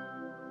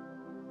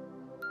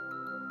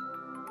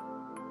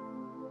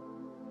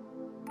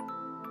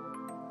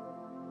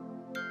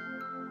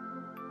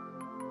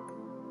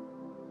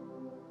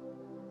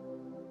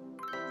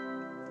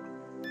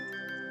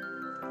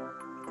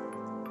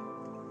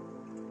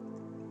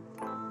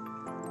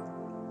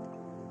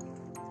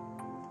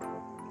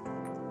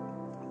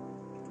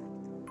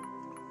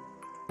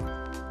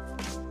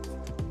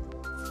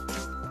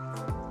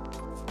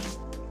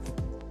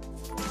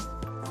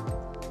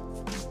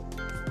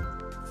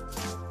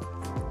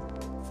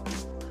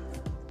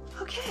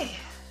 Okay,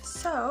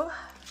 so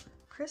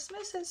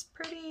Christmas is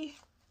pretty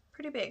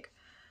big.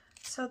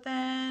 So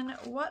then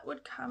what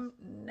would come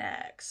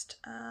next?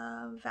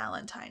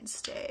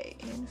 Valentine's Day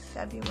in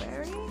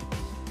February.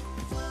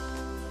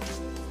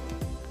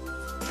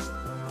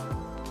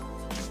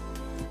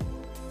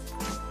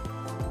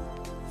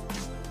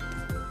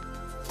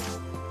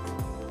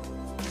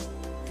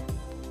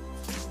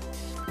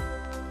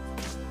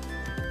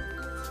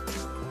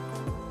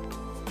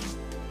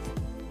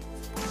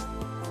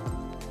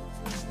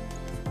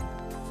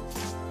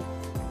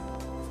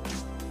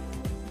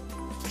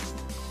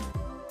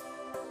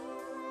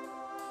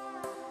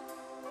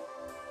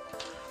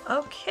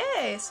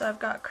 Okay, so I've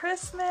got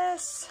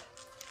Christmas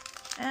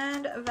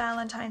and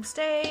Valentine's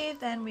Day.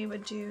 Then we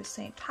would do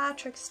St.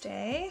 Patrick's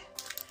Day,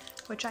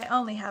 which I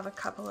only have a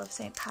couple of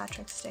St.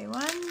 Patrick's Day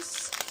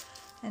ones.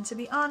 And to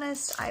be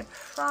honest, I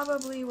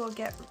probably will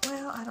get,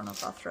 well, I don't know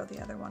if I'll throw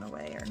the other one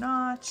away or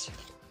not.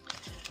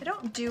 I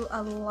don't do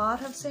a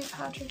lot of St.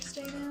 Patrick's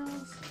Day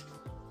nails,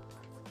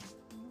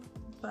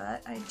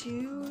 but I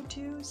do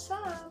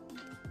some.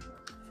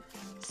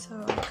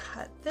 So I'll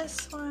cut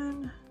this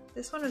one.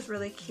 This one was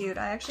really cute.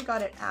 I actually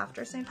got it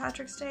after St.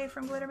 Patrick's Day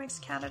from Glitter Mix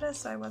Canada,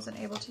 so I wasn't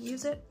able to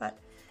use it, but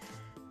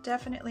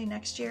definitely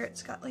next year.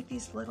 It's got like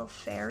these little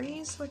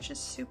fairies, which is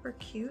super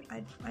cute.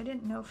 I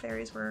didn't know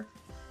fairies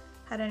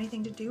had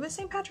anything to do with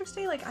St. Patrick's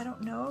Day. Like, I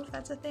don't know if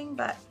that's a thing,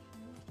 but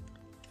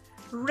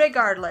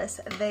regardless,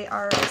 they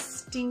are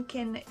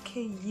stinking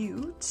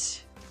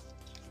cute.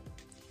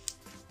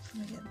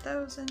 Let me get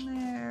those in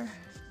there.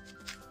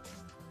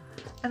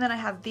 And then I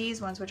have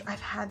these ones, which I've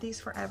had these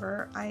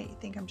forever. I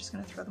think I'm just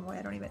gonna throw them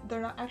away.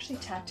 They're not actually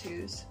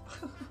tattoos.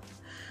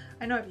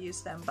 I know I've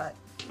used them, but.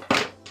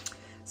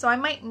 So I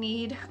might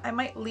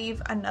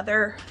leave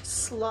another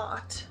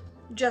slot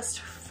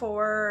just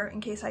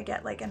in case I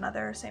get like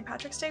another St.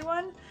 Patrick's Day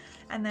one.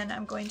 And then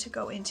I'm going to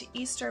go into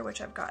Easter,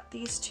 which I've got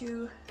these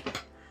two,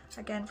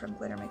 again from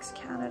Glitter Mix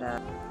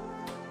Canada.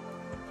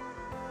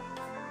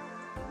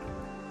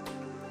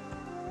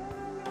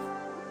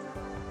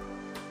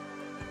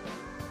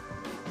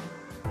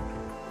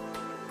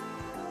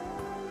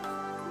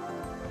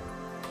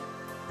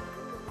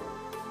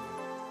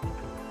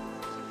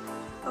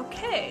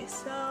 Okay,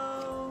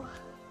 so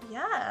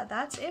yeah,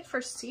 that's it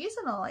for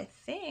seasonal, I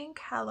think.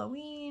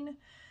 Halloween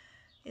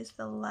is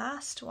the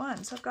last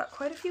one. So I've got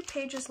quite a few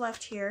pages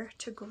left here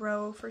to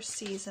grow for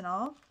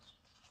seasonal.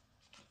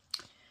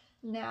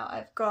 Now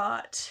I've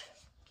got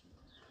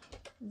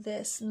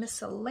this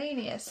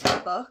miscellaneous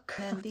book,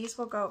 and these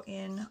will go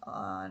in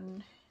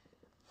on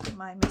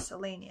my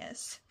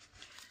miscellaneous.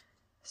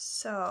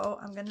 So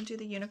I'm going to do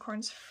the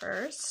unicorns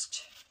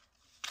first.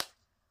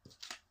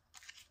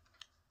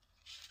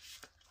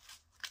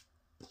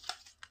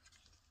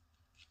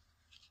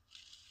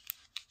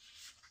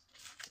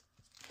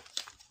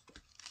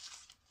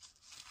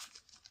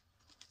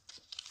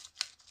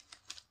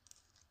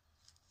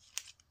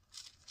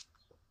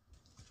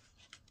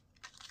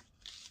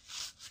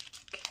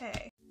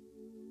 Okay.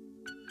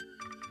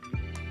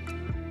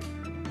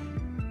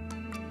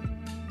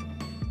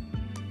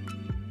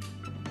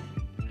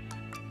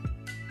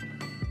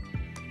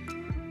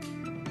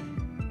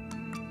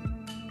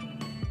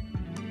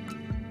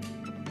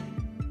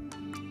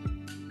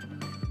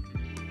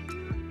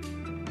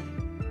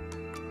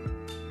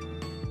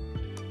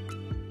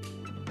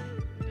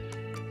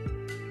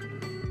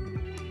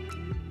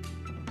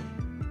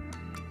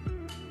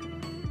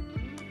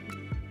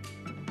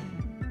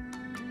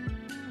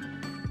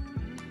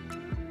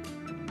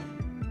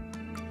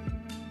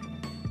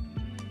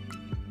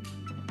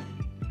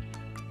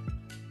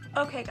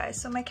 Okay guys,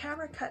 so my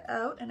camera cut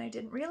out and I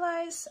didn't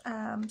realize,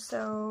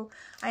 so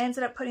I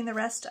ended up putting the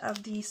rest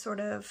of the sort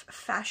of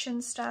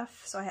fashion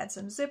stuff. So I had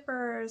some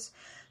zippers,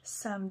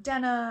 some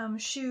denim,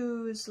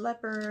 shoes,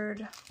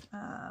 leopard,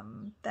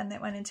 then they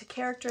went into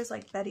characters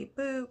like Betty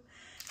Boop,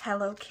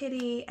 Hello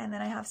Kitty, and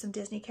then I have some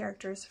Disney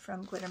characters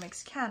from Glitter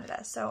Mix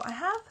Canada. So I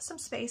have some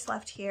space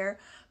left here,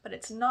 but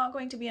it's not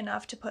going to be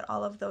enough to put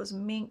all of those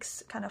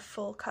minks kind of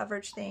full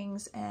coverage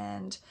things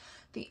and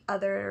the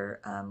other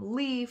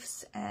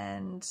leaves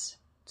and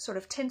sort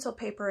of tinsel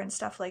paper and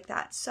stuff like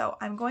that. So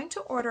I'm going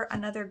to order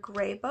another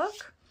gray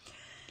book,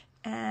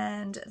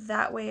 and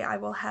that way I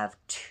will have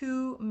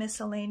 2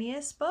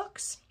 miscellaneous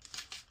books.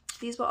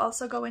 These will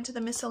also go into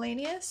the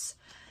miscellaneous,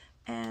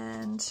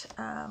 and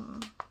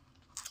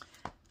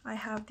I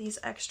have these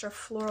extra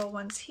floral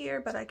ones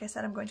here, but like I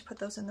said, I'm going to put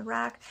those in the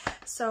rack.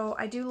 So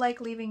I do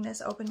like leaving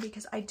this open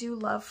because I do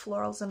love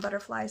florals and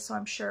butterflies, so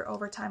I'm sure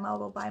over time I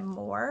will buy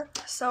more.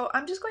 So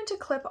I'm just going to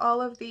clip all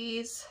of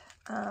these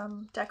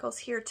decals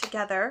here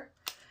together,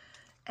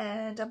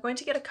 and I'm going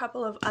to get a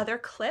couple of other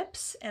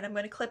clips, and I'm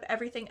going to clip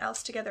everything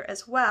else together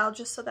as well,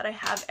 just so that I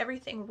have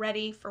everything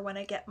ready for when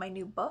I get my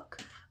new book.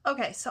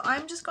 Okay, so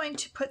I'm just going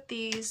to put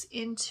these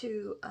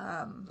into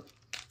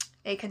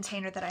a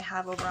container that I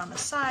have over on the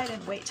side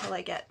and wait till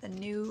I get the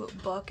new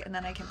book, and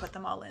then I can put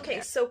them all in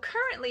there. So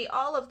currently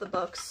all of the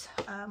books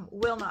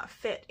will not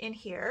fit in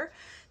here.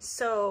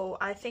 So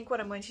I think what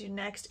I'm going to do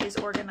next is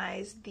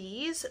organize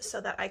these so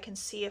that I can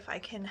see if I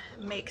can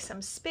make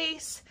some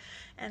space,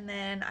 and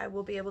then I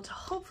will be able to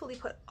hopefully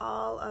put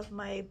all of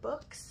my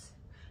books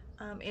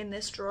in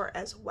this drawer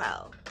as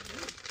well.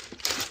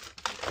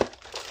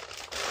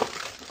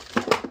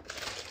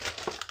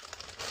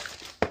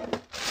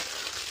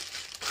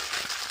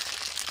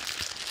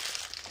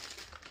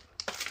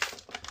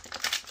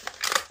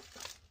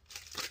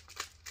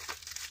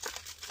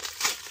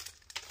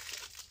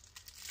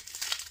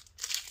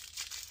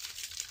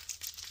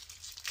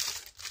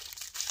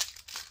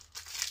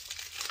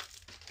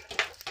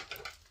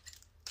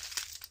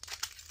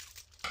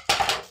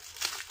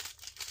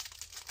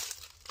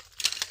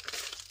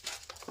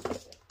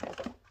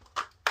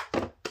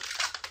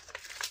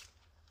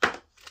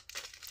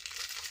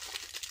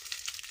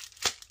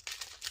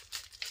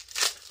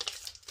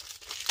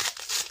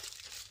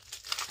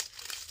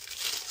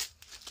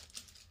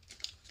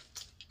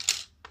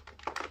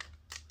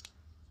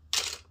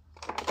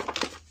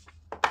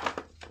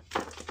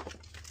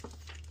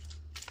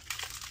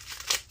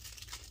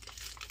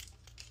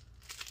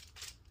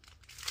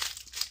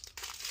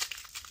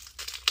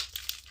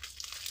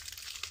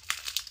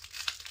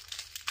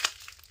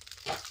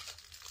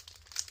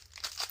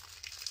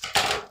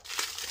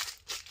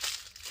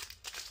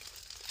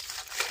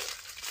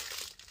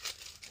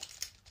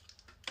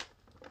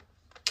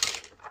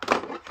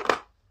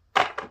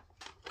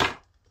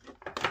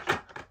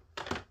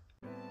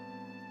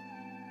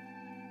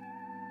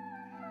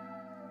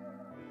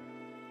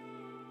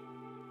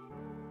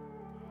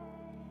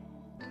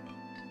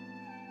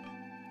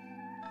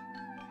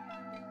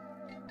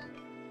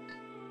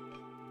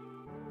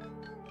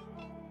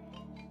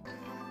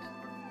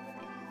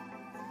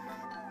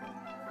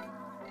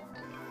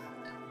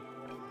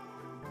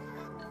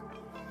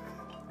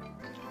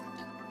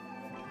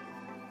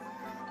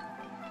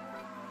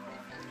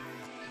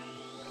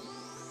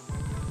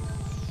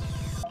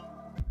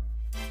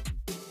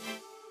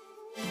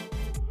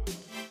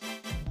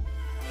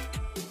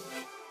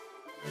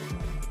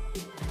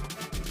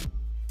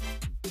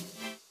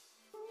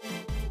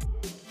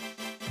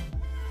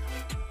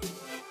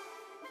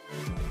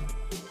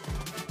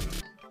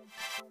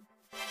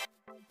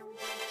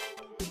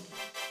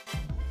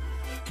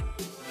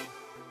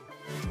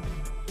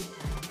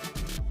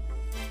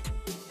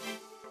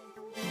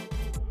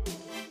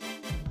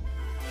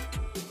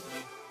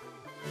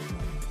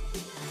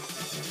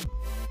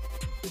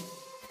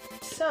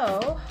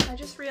 So I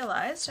just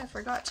realized I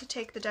forgot to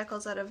take the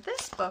decals out of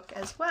this book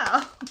as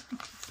well.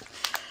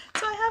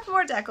 So I have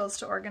more decals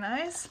to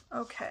organize.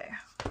 Okay.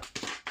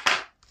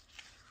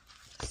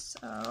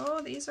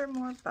 So these are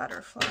more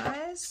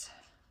butterflies.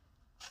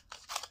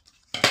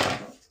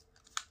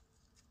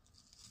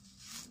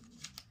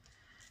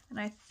 And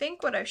I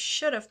think what I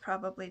should have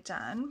probably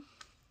done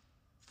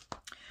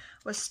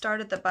was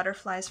started the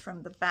butterflies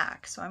from the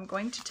back. So I'm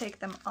going to take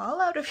them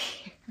all out of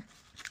here.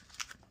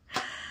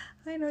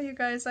 I know, you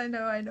guys, I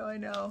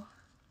know.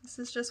 This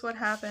is just what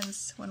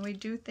happens when we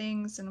do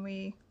things and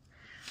we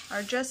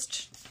are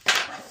just,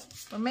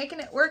 we're making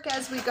it work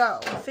as we go.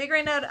 We're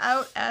figuring it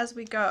out as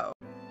we go.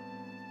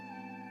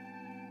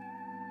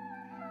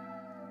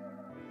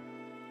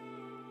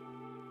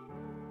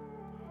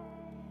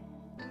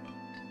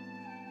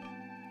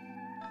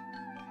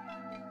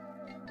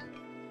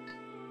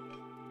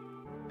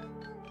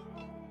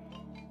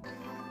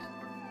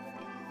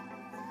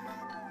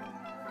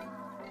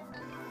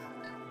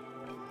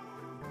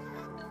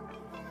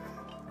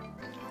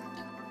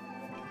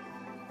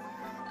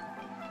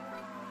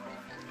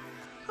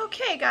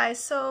 Okay guys,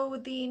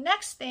 so the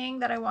next thing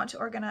that I want to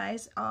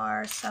organize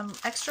are some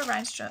extra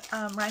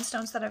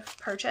rhinestones that I've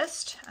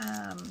purchased.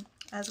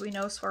 As we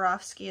know,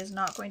 Swarovski is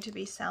not going to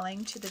be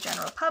selling to the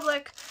general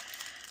public,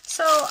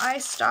 so I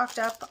stocked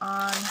up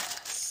on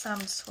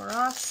some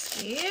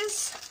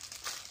Swarovskis,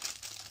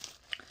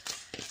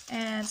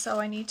 and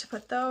so I need to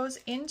put those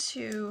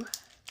into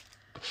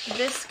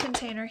this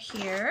container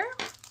here.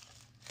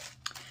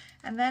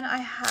 And then I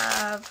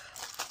have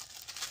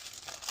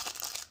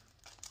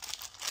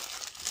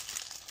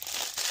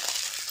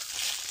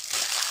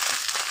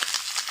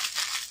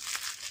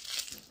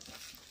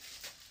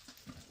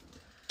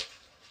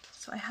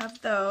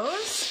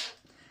those.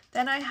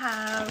 Then I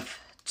have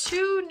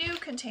two new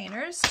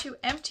containers, two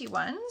empty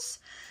ones,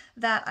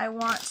 that I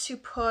want to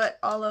put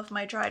all of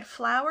my dried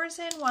flowers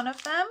in, one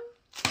of them.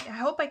 I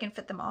hope I can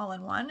fit them all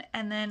in one.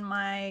 And then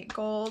my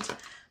gold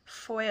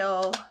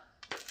foil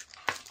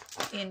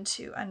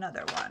into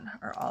another one,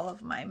 or all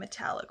of my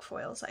metallic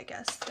foils, I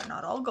guess. They're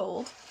not all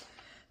gold.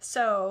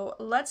 So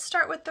let's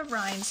start with the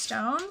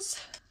rhinestones.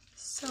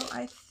 So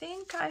I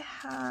think I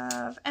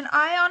have, and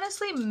I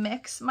honestly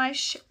mix my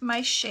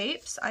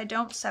shapes. I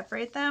don't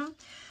separate them.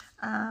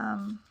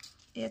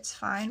 It's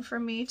fine for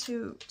me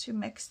to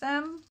mix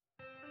them.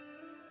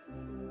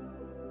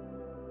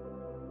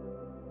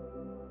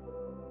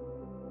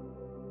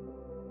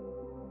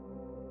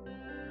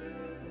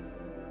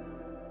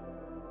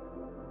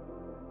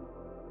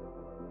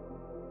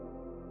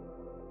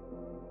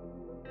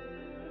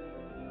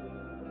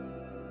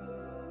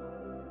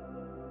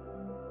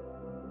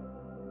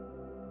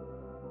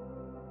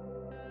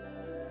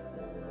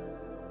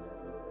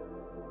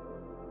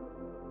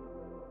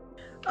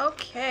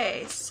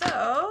 Okay,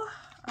 so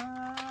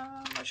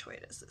which way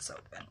does this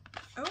open?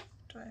 Oh,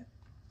 do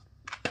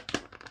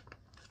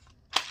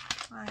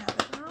I have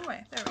it the wrong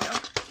way. There we go.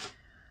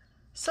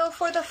 So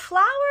for the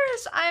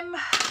flowers, I'm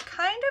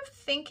kind of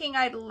thinking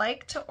I'd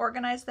like to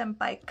organize them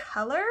by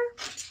color.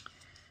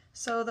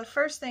 So the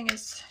first thing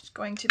is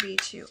going to be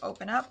to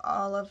open up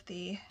all of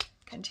the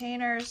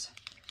containers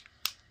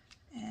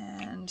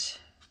and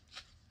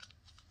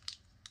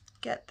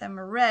get them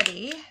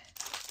ready.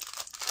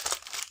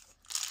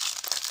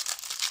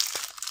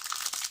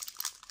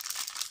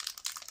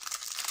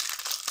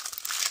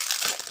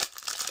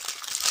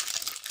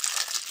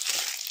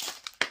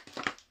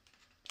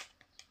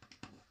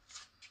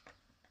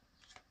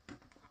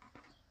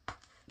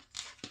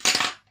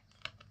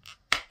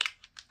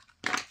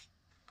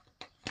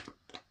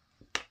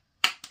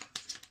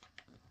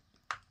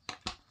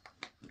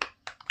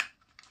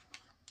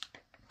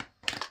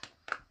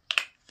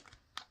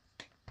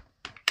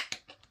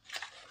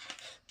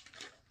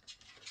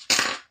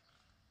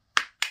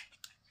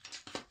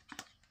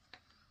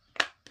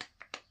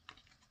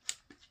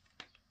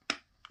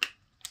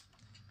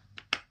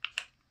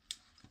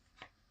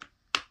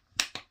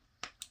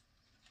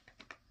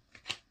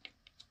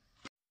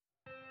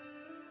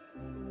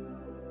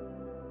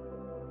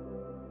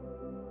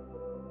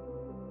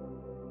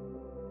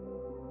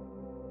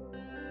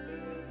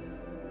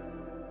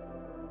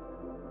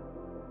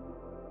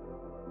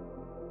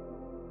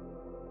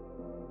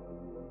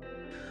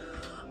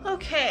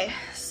 Okay,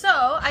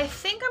 so I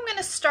think I'm going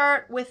to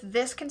start with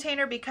this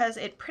container because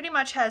it pretty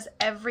much has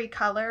every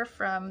color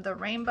from the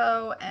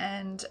rainbow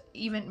and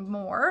even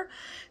more.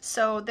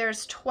 So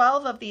there's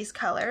 12 of these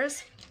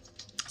colors.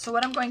 So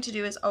what I'm going to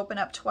do is open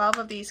up 12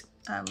 of these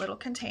little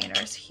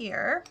containers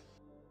here.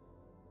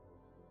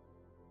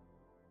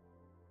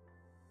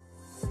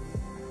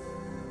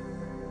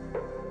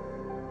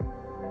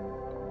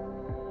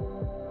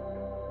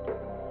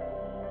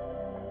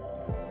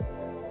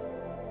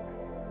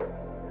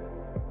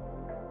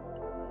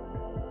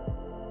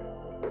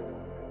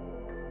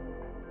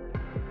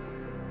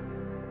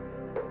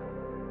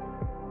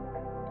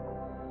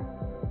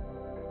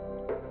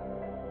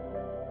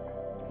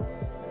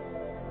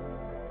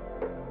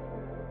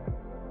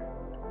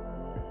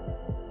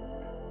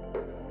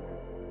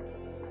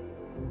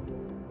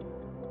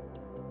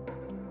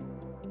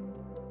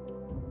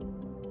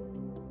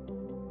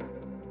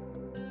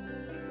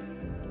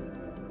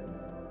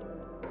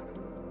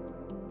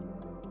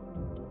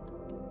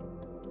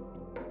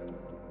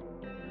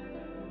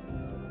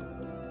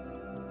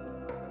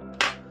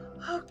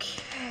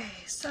 Okay,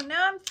 so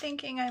now I'm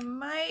thinking I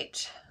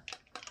might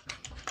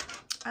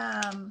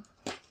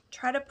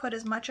try to put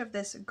as much of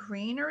this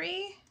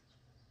greenery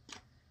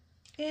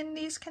in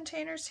these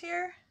containers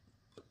here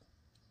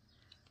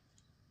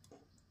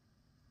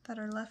that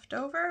are left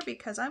over,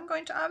 because I'm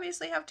going to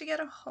obviously have to get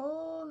a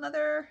whole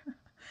nother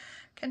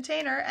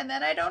container, and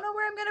then I don't know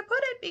where I'm going to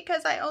put it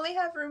because I only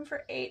have room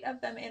for 8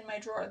 of them in my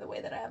drawer the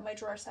way that I have my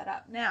drawer set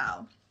up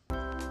now.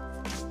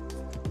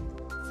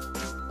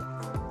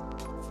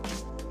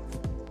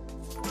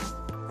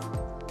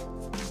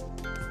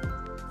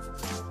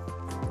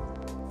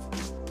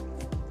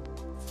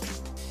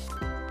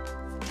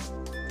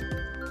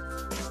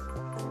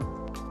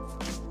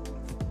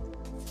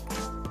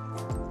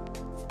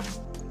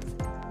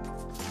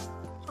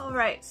 All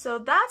right, so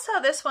that's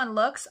how this one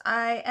looks.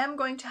 I am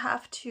going to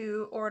have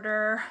to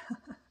order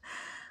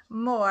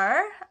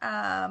more.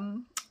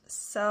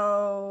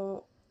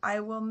 So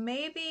I will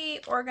maybe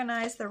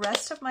organize the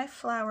rest of my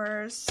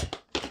flowers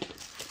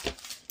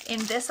in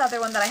this other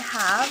one that I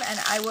have, and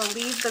I will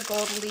leave the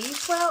gold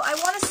leaf. Well, I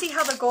want to see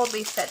how the gold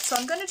leaf fits, so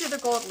I'm going to do the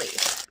gold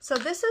leaf. So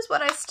this is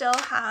what I still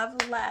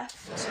have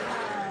left.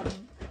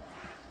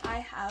 I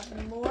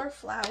have more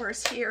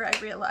flowers here, I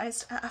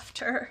realized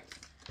after.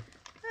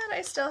 And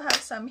I still have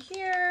some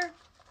here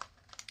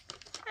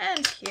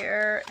and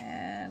here,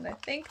 and I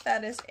think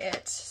that is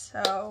it.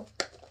 So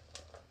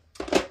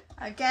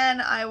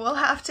again, I will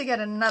have to get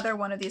another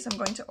one of these. I'm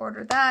going to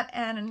order that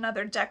and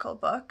another decal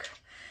book.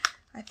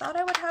 I thought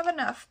I would have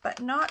enough,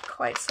 but not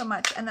quite so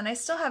much. And then I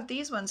still have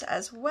these ones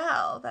as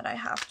well that I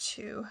have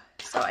to,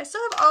 so I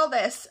still have all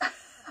this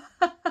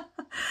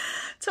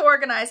to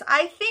organize.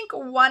 I think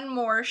one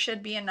more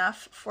should be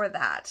enough for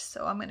that.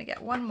 So I'm going to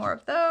get one more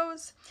of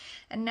those.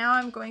 And now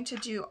I'm going to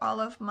do all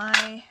of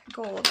my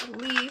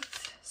gold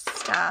leaf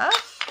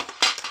stuff.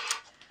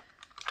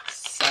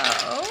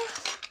 So,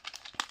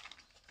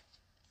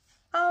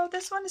 oh,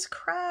 this one is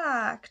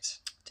cracked.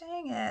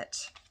 Dang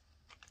it.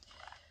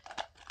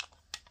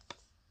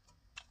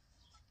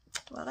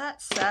 Well,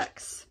 that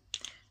sucks.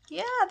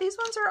 Yeah, these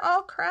ones are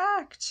all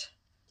cracked.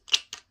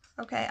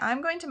 Okay,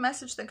 I'm going to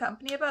message the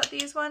company about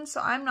these ones, so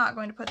I'm not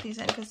going to put these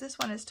in because this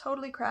one is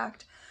totally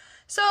cracked.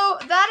 So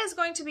that is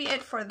going to be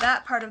it for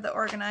that part of the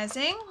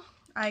organizing,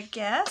 I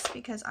guess,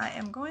 because I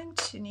am going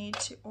to need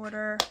to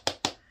order,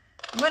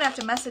 I'm going to have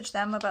to message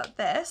them about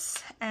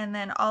this and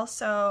then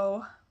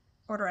also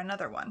order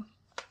another one.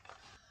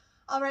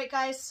 Alright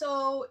guys,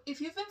 so if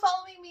you've been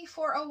following me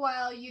for a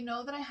while, you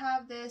know that I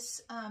have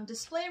this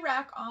display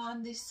rack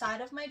on the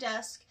side of my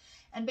desk,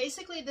 and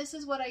basically this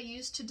is what I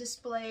use to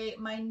display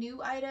my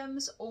new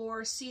items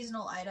or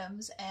seasonal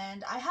items,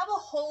 and I have a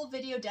whole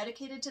video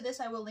dedicated to this.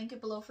 I will link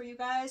it below for you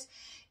guys.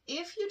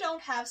 If you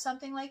don't have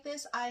something like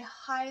this, I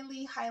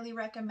highly, highly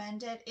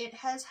recommend it. It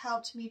has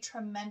helped me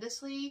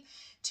tremendously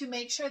to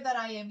make sure that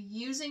I am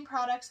using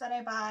products that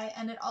I buy,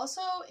 and it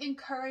also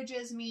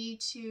encourages me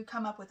to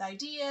come up with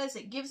ideas.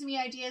 It gives me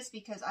ideas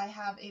because I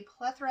have a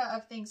plethora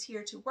of things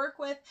here to work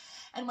with,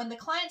 and when the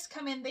clients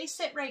come in, they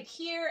sit right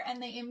here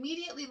and they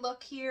immediately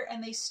look here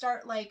and they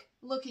start like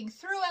looking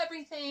through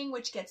everything,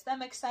 which gets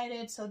them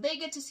excited, so they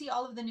get to see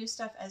all of the new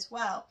stuff as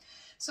well.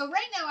 So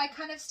right now I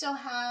kind of still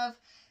have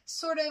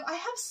I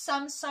have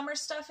some summer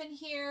stuff in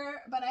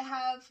here, but I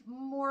have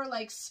more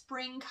like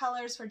spring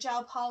colors for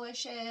gel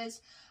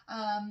polishes.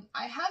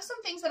 I have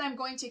some things that I'm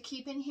going to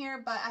keep in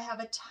here, but I have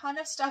a ton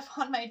of stuff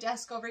on my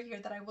desk over here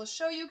that I will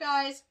show you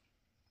guys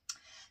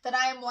that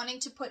I am wanting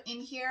to put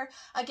in here.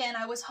 Again,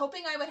 I was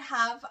hoping I would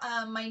have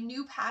my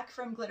new pack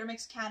from Glitter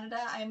Mix Canada.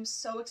 I'm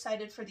so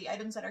excited for the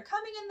items that are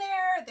coming in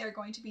there. They're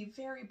going to be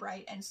very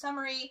bright and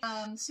summery.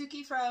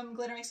 Suki from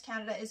Glitter Mix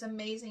Canada is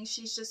amazing.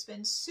 She's just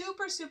been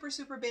super, super,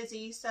 super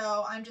busy.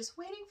 So I'm just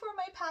waiting for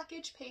my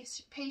package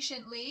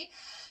patiently.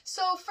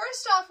 So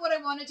first off, what I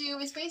want to do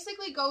is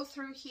basically go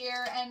through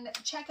here and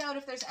check out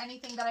if there's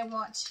anything that I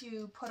want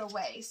to put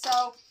away.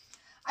 So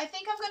I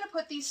think I'm going to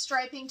put these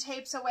striping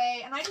tapes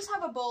away, and I just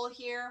have a bowl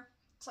here.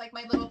 It's like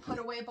my little put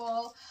away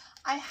bowl.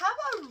 I have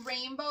a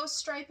rainbow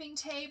striping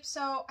tape,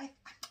 so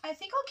I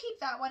think I'll keep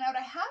that one out.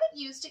 I haven't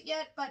used it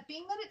yet, but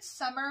being that it's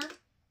summer,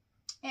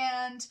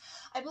 and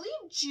I believe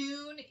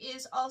June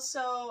is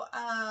also,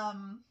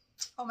 oh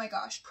my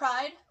gosh,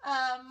 Pride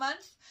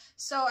month,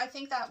 so I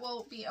think that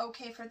will be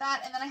okay for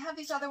that. And then I have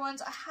these other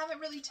ones I haven't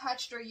really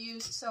touched or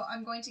used, so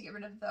I'm going to get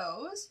rid of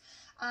those.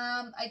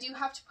 I do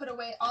have to put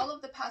away all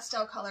of the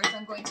pastel colors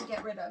I'm going to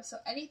get rid of. So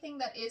anything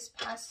that is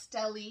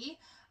pastel-y,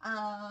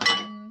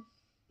 I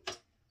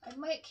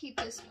might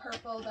keep this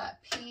purple,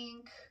 that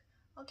pink.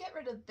 I'll get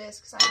rid of this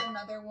because I have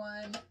another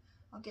one.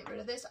 I'll get rid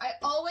of this. I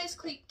always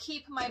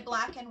keep my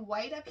black and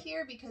white up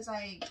here because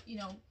I, you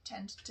know,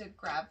 tend to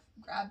grab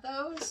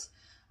those.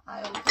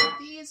 I'll get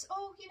these.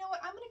 Oh, you know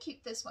what? I'm going to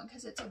keep this one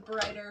because it's a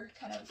brighter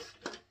kind of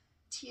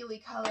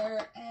tealy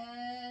color,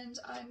 and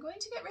I'm going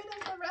to get rid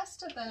of the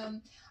rest of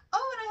them.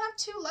 Oh, and I have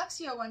two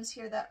Luxio ones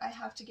here that I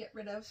have to get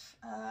rid of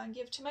and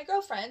give to my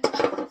girlfriend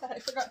that I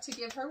forgot to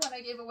give her when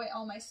I gave away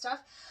all my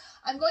stuff.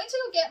 I'm going to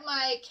get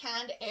my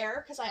canned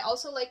air because I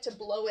also like to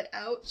blow it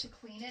out to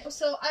clean it.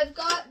 So I've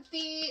got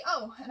the,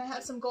 oh, and I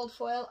have some gold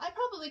foil. I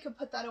probably could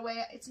put that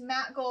away. It's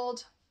matte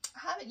gold.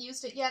 I haven't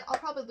used it yet. I'll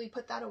probably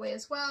put that away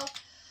as well.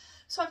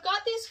 So I've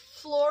got these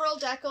floral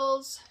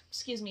decals,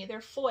 excuse me,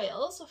 they're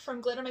foils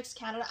from Glitter Mix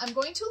Canada. I'm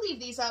going to leave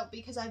these out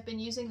because I've been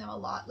using them a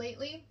lot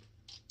lately.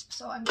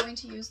 So I'm going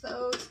to use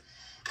those.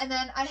 And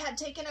then I had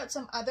taken out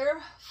some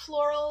other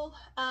floral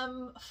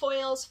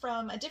foils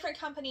from a different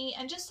company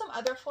and just some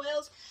other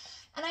foils.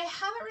 And I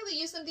haven't really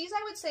used them. These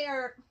I would say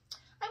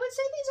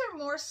these are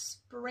more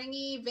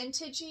springy,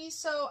 vintagey.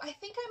 So I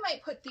think I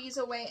might put these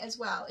away as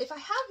well. If I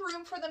have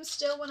room for them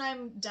still when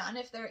I'm done,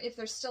 if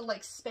there's still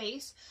like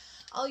space,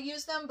 I'll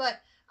use them.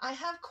 But I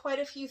have quite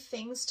a few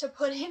things to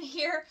put in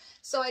here,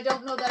 so I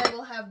don't know that I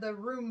will have the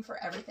room for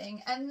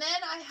everything. And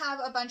then I have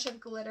a bunch of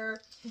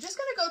glitter. I'm just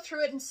gonna go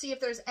through it and see if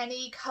there's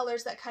any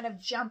colors that kind of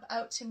jump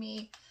out to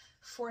me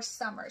for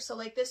summer. So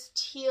like this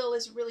teal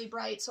is really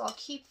bright, so I'll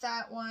keep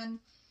that one.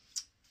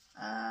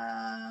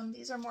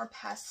 These are more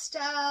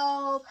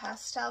pastel.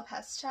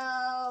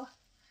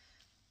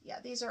 Yeah,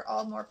 these are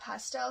all more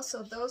pastel,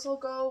 so those will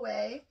go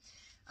away.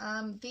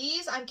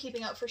 These I'm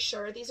keeping out for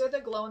sure. These are the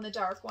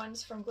glow-in-the-dark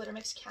ones from Glitter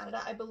Mix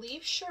Canada. I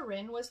believe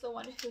Sharon was the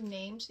one who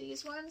named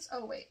these ones.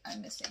 Oh wait,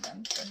 I'm missing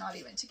them. They're not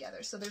even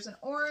together. So there's an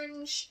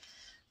orange,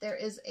 there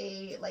is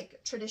a like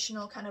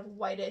traditional kind of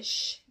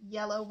whitish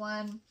yellow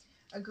one,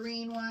 a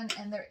green one,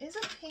 and there is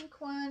a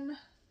pink one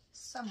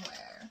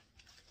somewhere.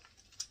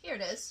 Here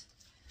it is.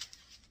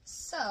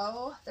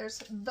 So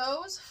there's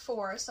those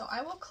four. So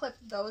I will clip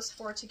those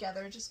four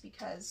together just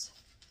because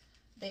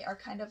they are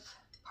kind of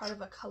part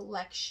of a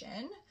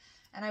collection,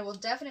 and I will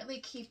definitely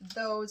keep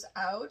those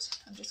out.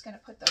 I'm just going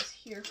to put those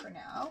here for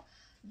now.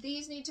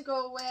 These need to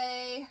go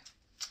away.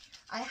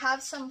 I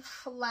have some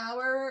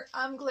flower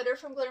glitter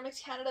from Glitter Mix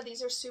Canada.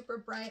 These are super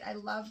bright. I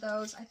love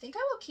those. I think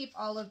I will keep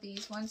all of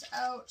these ones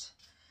out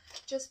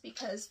just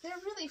because they're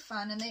really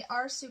fun and they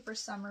are super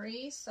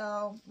summery.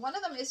 So one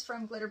of them is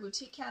from Glitter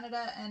Boutique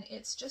Canada, and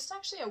it's just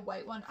actually a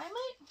white one.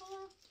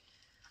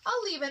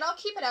 I'll leave it. I'll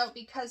keep it out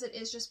because it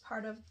is just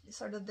part of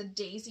sort of the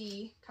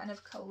daisy kind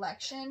of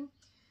collection.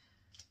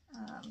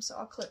 So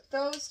I'll clip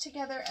those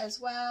together as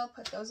well,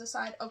 put those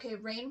aside. Okay,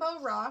 Rainbow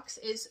Rocks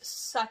is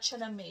such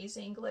an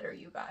amazing glitter,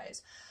 you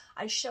guys.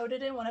 I showed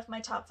it in one of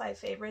my top 5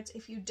 favorites.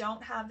 If you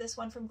don't have this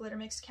one from Glitter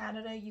Mix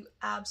Canada, you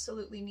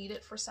absolutely need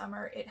it for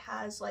summer. It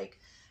has like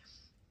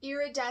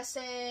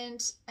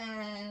iridescent,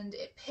 and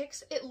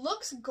it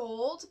looks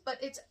gold,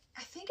 but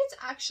I think it's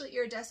actually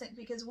iridescent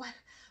because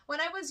when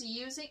I was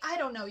using, I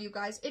don't know, you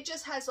guys, it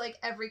just has like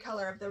every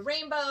color of the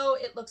rainbow.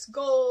 It looks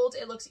gold,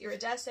 it looks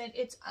iridescent.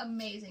 It's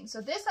amazing.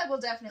 So this I will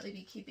definitely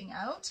be keeping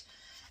out.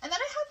 And then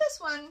I have this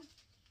one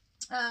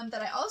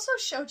that I also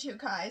showed you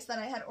guys that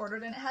I had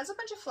ordered, and it has a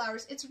bunch of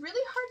flowers. It's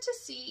really hard to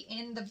see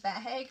in the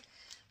bag,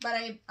 but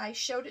I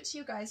showed it to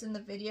you guys in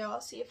the video.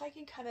 I'll see if I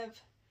can kind of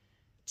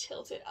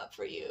tilt it up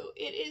for you.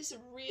 It is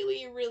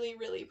really, really,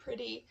 really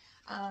pretty.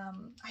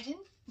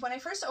 When I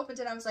first opened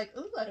it, I was like,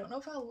 ooh, I don't know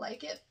if I'll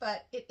like it,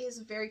 but it is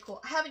very cool.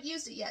 I haven't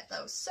used it yet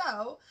though,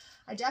 so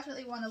I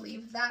definitely want to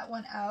leave that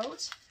one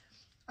out.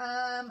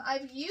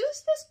 I've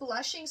used this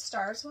Blushing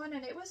Stars one,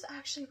 and it was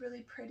actually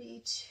really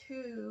pretty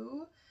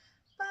too,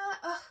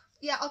 but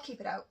yeah, I'll keep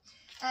it out.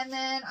 And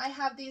then I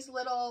have these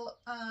little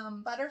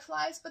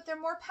butterflies, but they're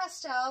more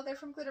pastel. They're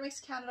from Glitter Mix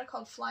Canada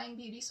called Flying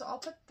Beauty, so I'll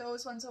put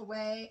those ones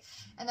away.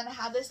 And then I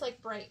have this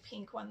like bright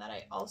pink one that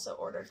I also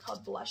ordered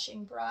called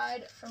Blushing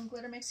Bride from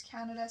Glitter Mix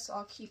Canada, so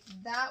I'll keep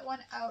that one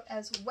out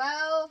as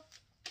well.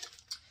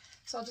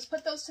 So I'll just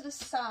put those to the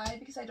side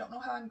because I don't know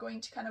how I'm going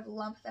to kind of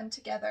lump them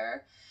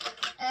together.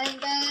 And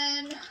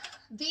then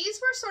these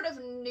were sort of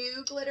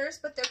new glitters,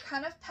 but they're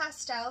kind of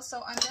pastel,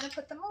 so I'm going to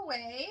put them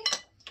away.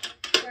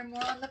 They're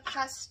more on the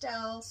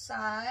pastel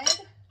side.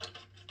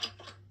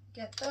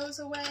 Get those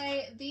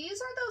away.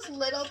 These are those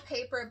little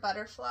paper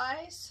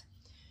butterflies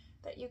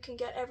that you can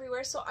get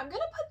everywhere. So I'm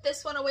going to put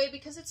this one away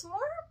because it's more,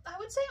 I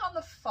would say, on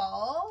the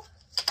fall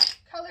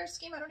color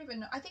scheme. I don't even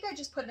know. I think I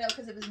just put it out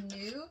because it was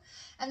new.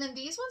 And then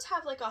these ones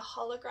have like a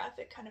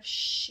holographic kind of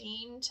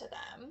sheen to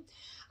them.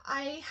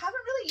 I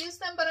haven't really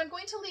used them, but I'm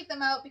going to leave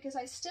them out because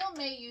I still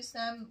may use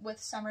them with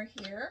summer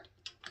here.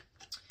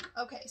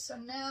 Okay, so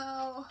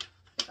now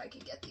if I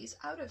can get these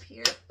out of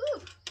here.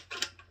 Ooh.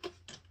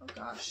 Oh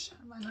gosh,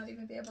 I might not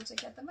even be able to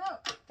get them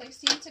out. They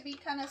seem to be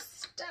kind of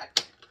stuck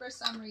for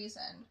some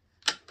reason.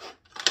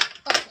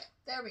 Okay,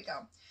 there we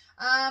go.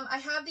 I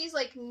have these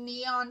like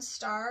neon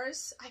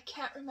stars. I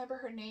can't remember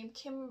her name.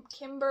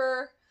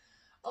 Kimber.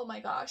 Oh my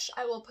gosh,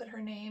 I will put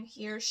her name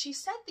here. She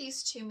sent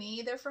these to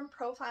me. They're from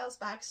Profiles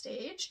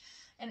Backstage,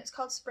 and it's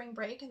called Spring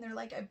Break, and they're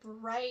like a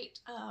bright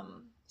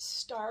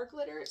star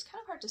glitter. It's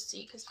kind of hard to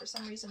see because for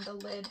some reason the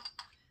lid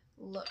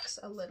looks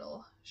a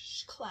little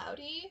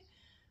cloudy,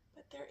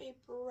 but they're a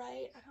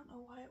bright, I don't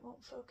know why it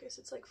won't focus.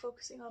 It's like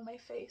focusing on my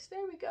face.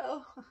 There we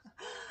go.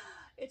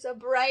 It's a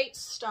bright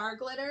star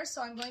glitter,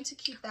 so I'm going to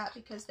keep that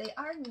because they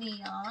are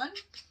neon.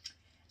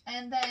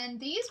 And then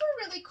these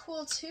were really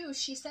cool too.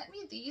 She sent me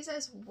these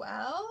as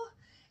well.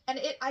 And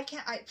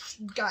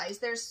guys,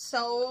 there's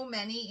so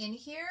many in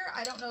here.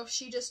 I don't know if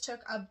she just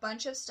took a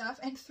bunch of stuff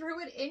and threw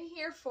it in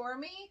here for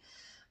me.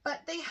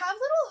 But they have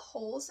little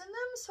holes in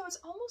them, so it's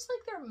almost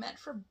like they're meant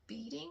for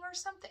beading or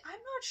something. I'm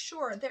not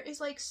sure. There is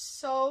like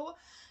so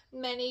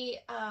many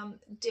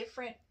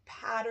different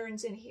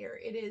patterns in here.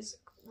 It is,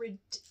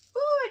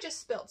 oh, I just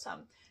spilled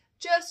some.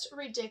 Just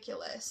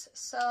ridiculous.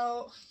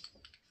 So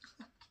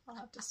I'll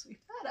have to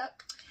sweep that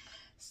up.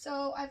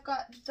 So I've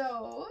got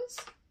those.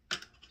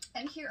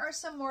 And here are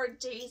some more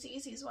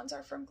daisies. These ones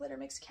are from Glitter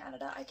Mix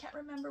Canada. I can't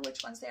remember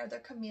which ones they are. They're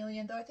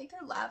chameleon, though. I think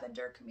they're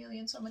lavender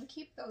chameleon, so I'm going to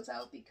keep those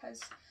out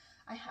because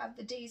I have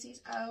the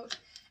daisies out.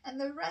 And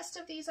the rest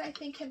of these I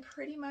think can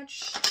pretty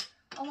much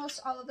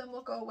almost all of them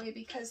will go away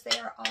because they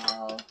are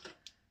all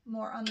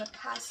more on the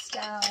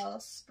pastel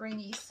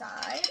springy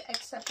side,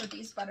 except for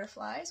these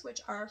butterflies,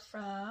 which are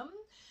from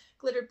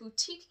Glitter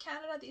Boutique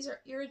Canada. These are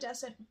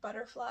iridescent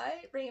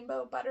butterfly,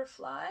 rainbow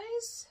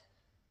butterflies.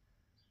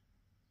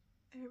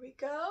 There we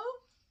go.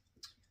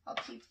 I'll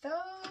keep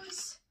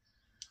those.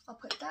 I'll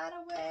put that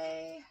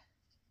away.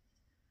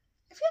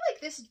 I feel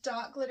like this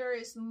dot glitter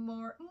is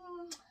more,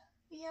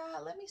 yeah,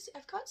 let me see.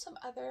 I've got some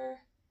other,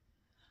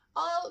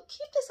 I'll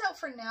keep this out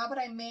for now, but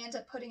I may end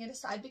up putting it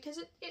aside because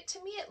it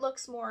to me, it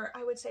looks more,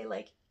 I would say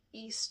like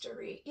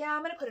Eastery. Yeah,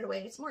 I'm going to put it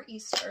away. It's more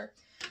Easter.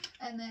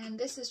 And then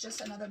this is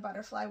just another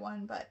butterfly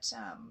one, but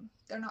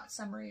they're not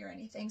summery or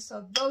anything.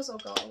 So those will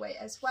go away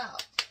as well.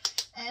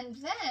 And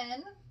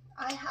then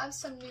I have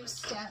some new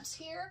stamps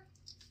here.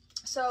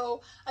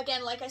 So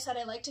again, like I said,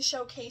 I like to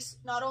showcase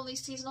not only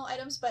seasonal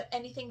items, but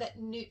anything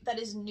that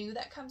is new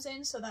that comes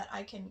in so that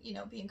I can, you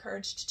know, be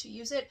encouraged to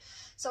use it.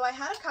 So I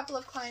had a couple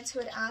of clients who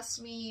had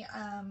asked me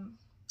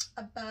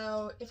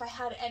about if I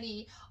had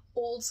any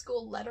old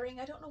school lettering.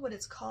 I don't know what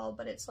it's called,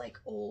 but it's like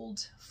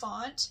old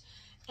font.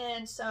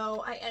 And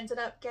so I ended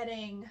up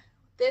getting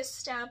this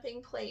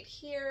stamping plate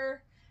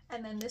here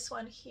and then this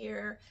one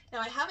here. Now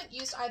I haven't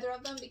used either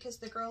of them because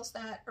the girls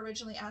that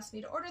originally asked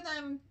me to order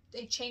them,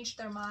 they changed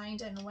their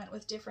mind and went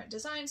with different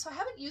designs. So I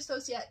haven't used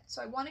those yet.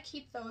 So I want to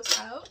keep those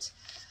out.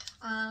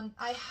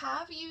 I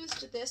have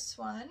used this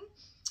one.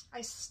 I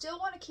still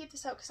want to keep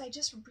this out because I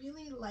just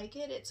really like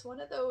it. It's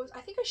one of those,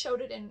 I think I showed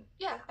it in,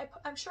 yeah,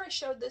 I'm sure I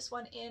showed this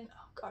one in,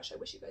 oh gosh, I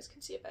wish you guys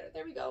can see it better.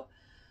 There we go.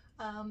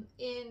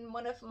 In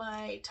one of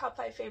my top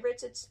 5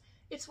 favorites.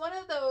 It's one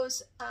of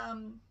those,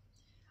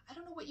 I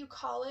don't know what you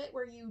call it,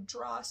 where you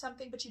draw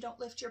something but you don't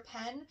lift your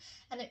pen,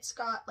 and it's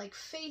got like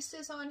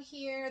faces on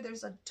here.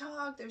 There's a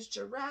dog, there's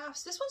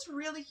giraffes. This one's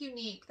really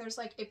unique. There's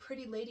like a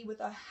pretty lady with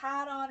a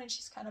hat on and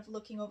she's kind of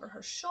looking over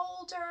her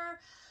shoulder.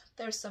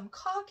 There's some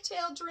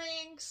cocktail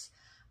drinks.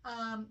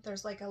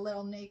 There's like a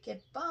little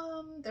naked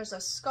bum. There's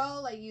a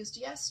skull I used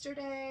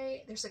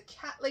yesterday. There's a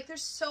cat. Like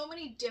there's so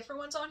many different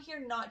ones on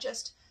here, not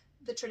just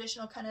the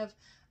traditional kind of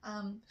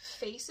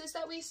faces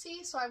that we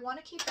see. So I want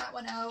to keep that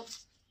one out.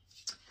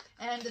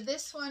 And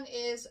this one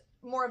is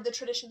more of the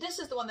tradition. This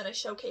is the one that I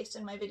showcased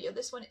in my video.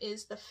 This one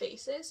is the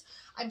faces.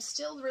 I'm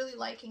still really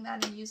liking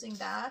that and using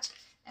that.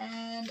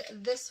 And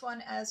this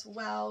one as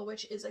well,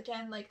 which is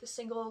again like the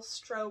single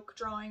stroke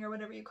drawing or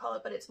whatever you call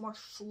it, but it's more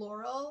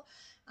floral.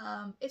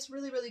 It's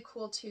really, really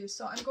cool too.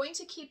 So I'm going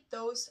to keep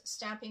those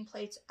stamping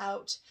plates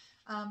out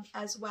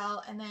as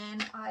well. And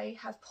then I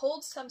have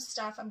pulled some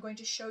stuff I'm going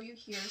to show you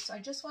here. So I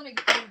just want to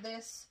give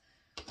this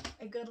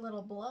a good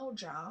little blow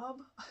job.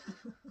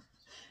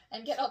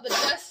 And get all the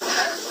dust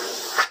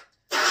out.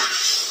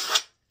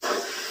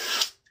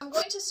 I'm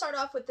going to start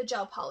off with the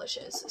gel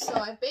polishes. So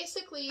I've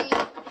basically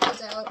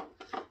pulled out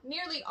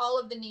nearly all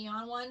of the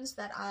neon ones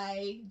that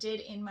I did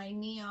in my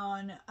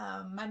neon,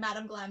 my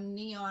Madame Glam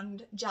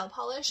neon gel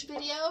polish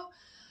video.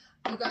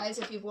 You guys,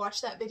 if you've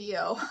watched that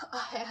video,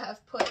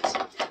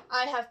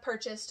 I have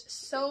purchased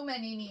so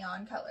many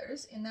neon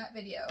colors in that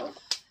video.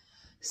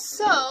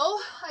 So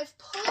I've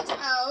pulled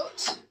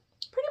out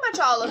pretty much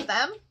all of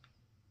them.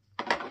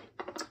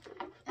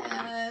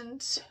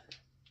 And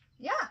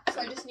yeah,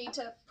 so I just need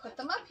to put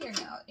them up here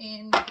now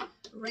in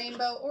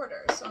rainbow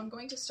order. So I'm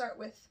going to start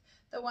with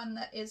the one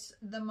that is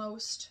the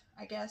most,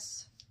 I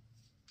guess,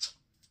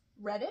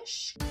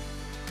 reddish.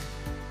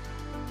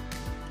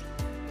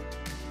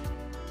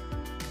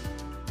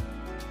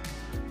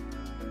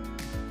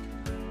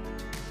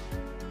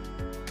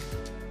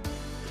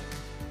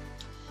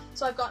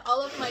 So I've got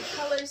all of my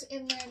colors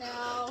in there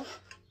now.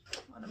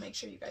 I want to make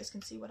sure you guys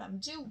can see what I'm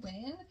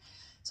doing.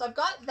 So I've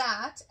got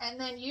that, and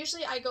then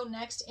usually I go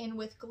next in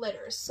with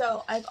glitters.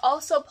 So I've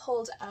also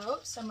pulled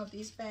out some of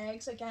these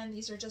bags. Again,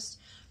 these are just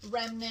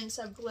remnants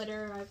of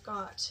glitter. I've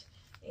got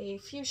a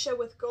fuchsia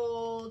with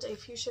gold, a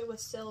fuchsia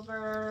with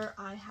silver.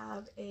 I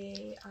have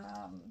a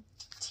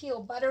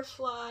teal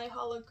butterfly,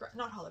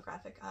 not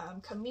holographic,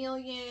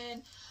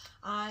 chameleon.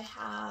 I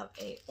have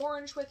a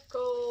orange with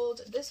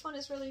gold. This one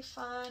is really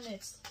fun.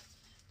 It's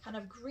kind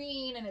of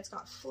green and it's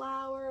got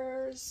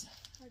flowers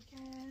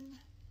again.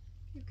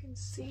 You can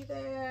see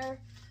there.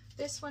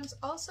 This one's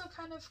also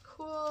kind of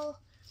cool.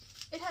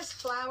 It has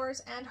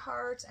flowers and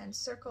hearts and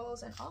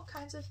circles and all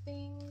kinds of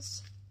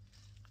things.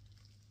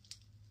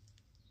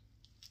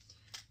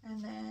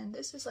 And then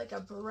this is like a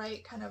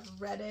bright kind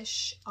of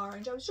reddish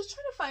orange. I was just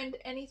trying to find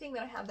anything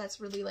that I have that's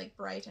really like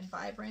bright and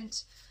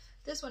vibrant.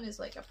 This one is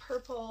like a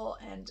purple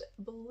and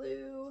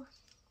blue.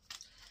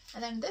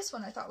 And then this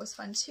one I thought was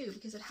fun too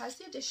because it has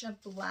the addition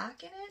of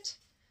black in it,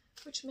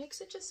 which makes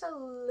it just a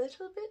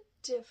little bit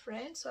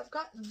different. So I've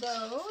got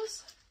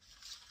those.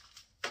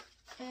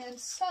 And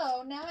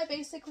so now I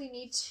basically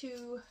need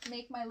to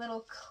make my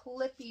little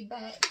clippy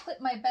bag, clip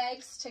my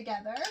bags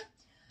together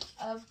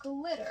of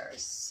glitter.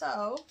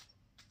 So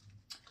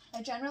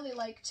I generally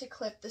like to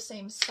clip the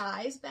same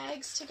size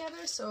bags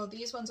together. So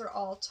these ones are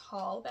all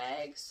tall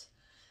bags.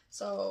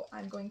 So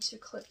I'm going to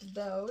clip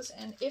those.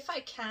 And if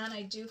I can,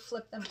 I do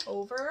flip them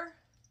over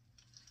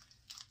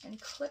and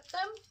clip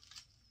them.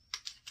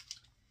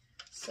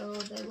 So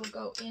they will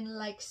go in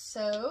like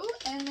so.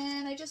 And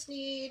then I just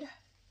need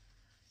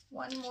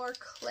one more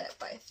clip,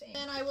 I think.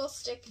 And I will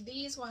stick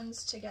these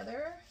ones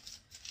together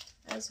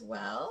as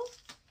well.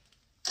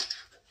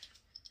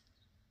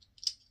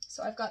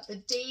 So I've got the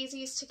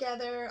daisies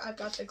together, I've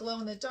got the glow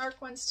in the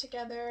dark ones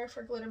together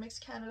for Glitter Mix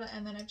Canada,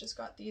 and then I've just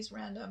got these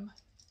random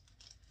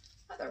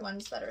other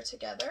ones that are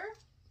together,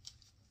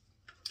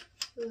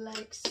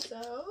 like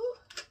so.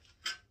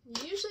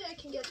 Usually I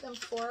can get them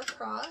 4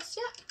 across,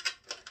 yeah.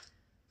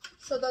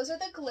 So those are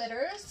the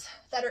glitters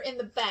that are in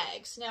the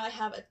bags. Now I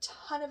have a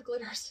ton of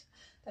glitters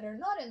that are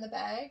not in the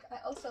bag. I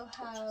also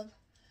have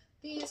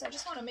these. I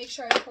just want to make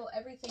sure I pull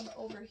everything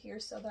over here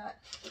so that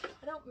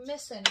I don't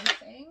miss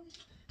anything.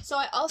 So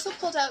I also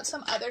pulled out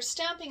some other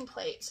stamping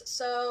plates.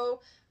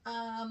 So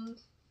I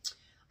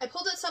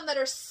pulled out some that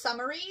are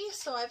summery.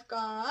 So I've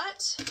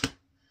got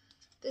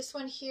this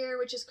one here,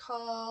 which is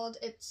called,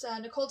 it's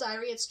Nicole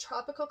Diary. It's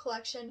Tropical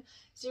Collection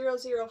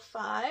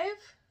 005.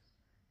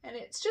 And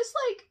it's just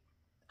like,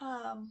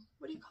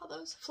 what do you call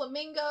those?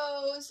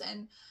 Flamingos,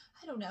 and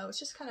I don't know, it's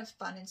just kind of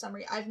fun and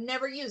summery. I've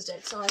never used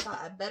it, so I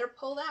thought I'd better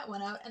pull that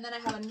one out. And then I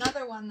have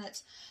another one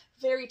that's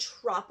very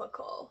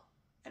tropical,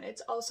 and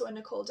it's also a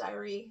Nicole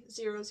Diary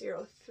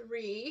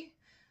 003.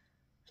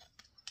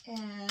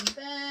 And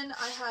then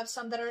I have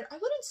some that are, I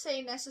wouldn't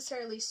say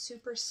necessarily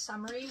super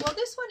summery. Well,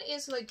 this one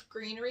is like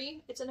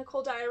greenery. It's a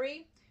Nicole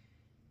Diary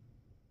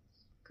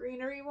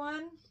greenery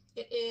one.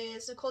 It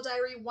is Nicole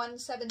Diary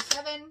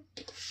 177.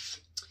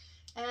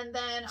 And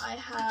then I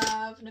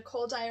have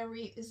Nicole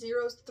Diary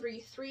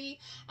 033,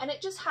 and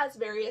it just has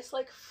various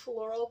like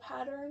floral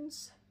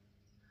patterns.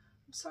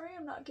 I'm sorry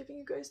I'm not giving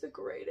you guys the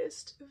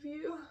greatest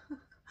view.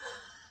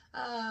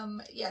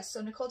 Yes,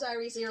 so Nicole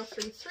Diary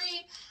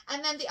 033,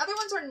 and then the other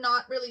ones are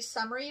not really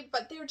summery,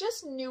 but they're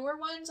just newer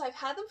ones. I've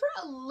had them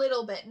for a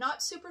little bit,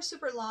 not super,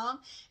 super long,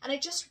 and I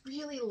just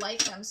really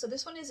like them. So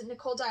this one is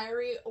Nicole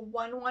Diary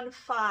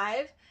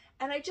 115,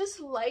 and I just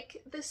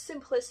like the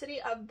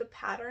simplicity of the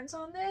patterns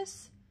on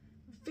this.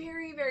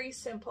 Very, very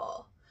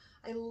simple.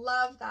 I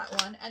love that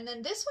one. And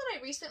then this one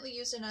I recently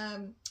used in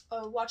a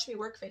Watch Me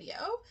Work video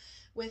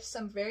with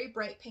some very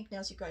bright pink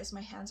nails. You guys,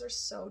 my hands are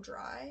so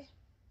dry.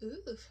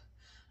 Oof.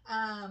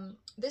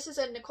 This is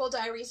a Nicole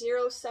Diary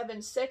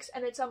 076,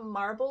 and it's a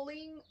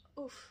marbling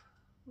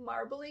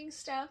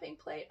stamping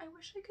plate. I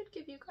wish I could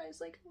give you guys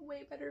like a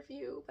way better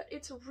view, but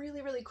it's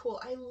really, really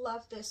cool. I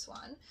love this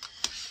one.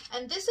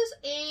 And this is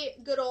a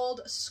good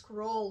old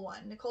scroll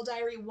one, Nicole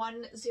Diary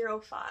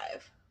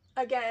 105.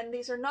 Again,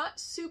 these are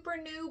not super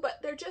new,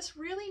 but they're just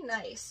really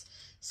nice.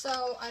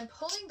 So I'm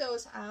pulling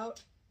those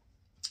out.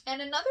 And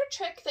another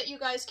trick that you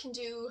guys can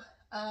do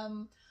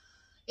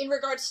in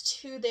regards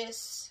to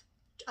this,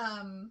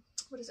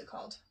 what is it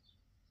called?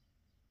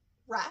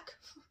 Rack.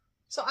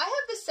 So I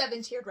have the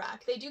 7-tiered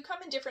rack. They do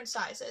come in different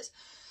sizes.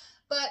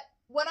 But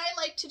what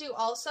I like to do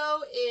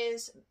also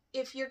is,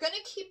 if you're going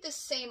to keep the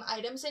same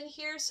items in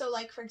here, so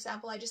like for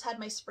example, I just had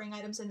my spring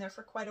items in there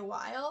for quite a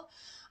while,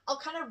 I'll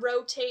kind of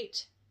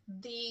rotate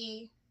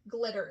the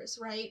glitters,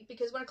 right?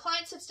 Because when a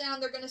client sits down,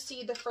 they're going to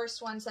see the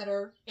first ones that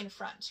are in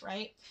front,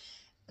 right?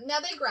 Now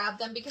they grab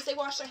them because they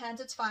wash their hands,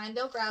 it's fine.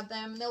 They'll grab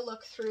them, they'll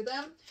look through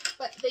them,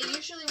 but they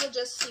usually will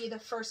just see the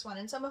first one.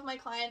 And some of my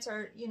clients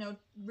are, you know,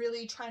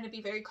 really trying to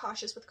be very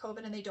cautious with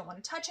COVID, and they don't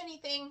want to touch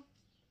anything.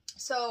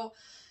 So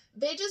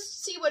they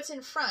just see what's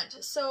in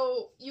front.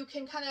 So you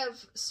can kind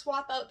of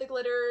swap out the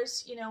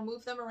glitters, you know,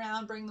 move them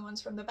around, bring the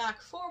ones from the back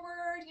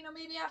forward, you know,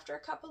 maybe after a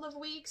couple of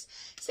weeks.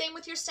 Same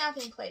with your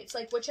stamping plates,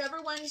 like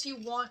whichever ones you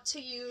want to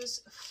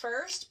use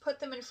first, put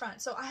them in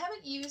front. So I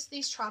haven't used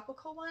these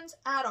tropical ones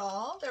at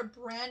all. They're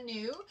brand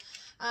new.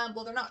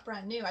 Well, they're not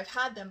brand new. I've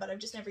had them, but I've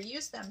just never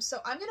used them. So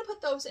I'm going to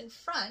put those in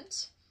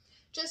front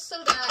just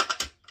so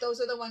that those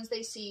are the ones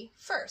they see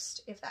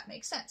first, if that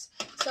makes sense.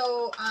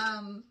 So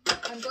I'm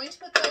going to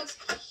put those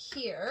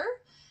here,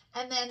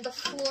 and then the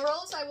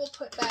florals I will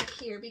put back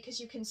here because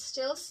you can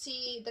still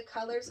see the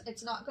colors.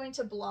 It's not going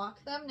to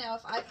block them. Now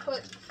if I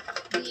put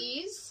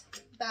these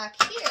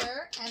back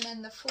here and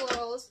then the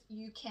florals,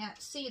 you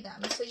can't see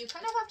them. So you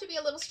kind of have to be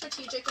a little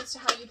strategic as to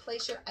how you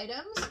place your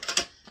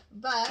items.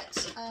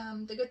 But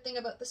the good thing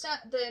about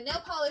the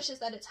nail polish is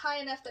that it's high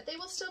enough that they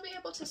will still be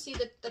able to see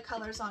the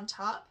colors on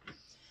top.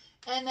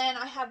 And then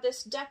I have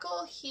this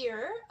decal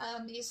here,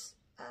 these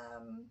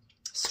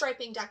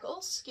striping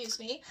decals, excuse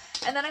me.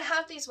 And then I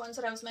have these ones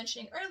that I was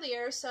mentioning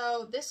earlier.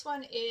 So this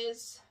one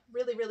is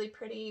really, really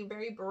pretty,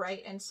 very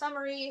bright and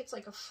summery. It's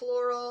like a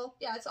floral.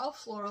 Yeah, it's all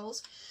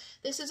florals.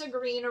 This is a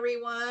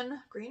greenery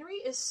one. Greenery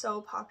is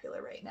so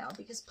popular right now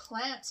because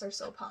plants are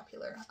so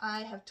popular.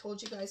 I have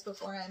told you guys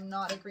before, I am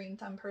not a green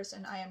thumb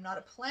person. I am not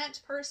a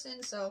plant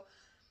person, so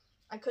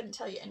I couldn't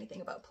tell you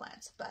anything about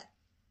plants, but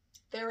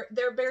they're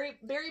very,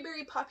 very,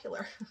 very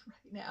popular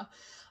right now.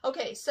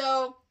 Okay,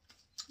 so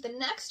the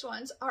next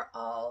ones are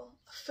all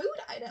food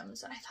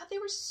items, and I thought they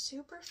were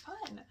super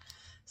fun.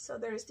 So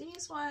there's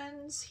these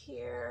ones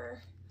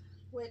here,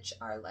 which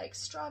are like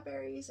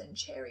strawberries and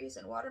cherries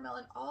and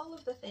watermelon, all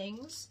of the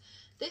things.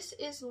 This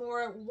is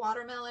more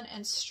watermelon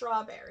and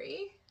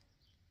strawberry.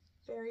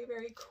 Very,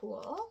 very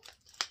cool.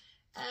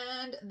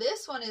 And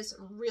this one is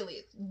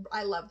really,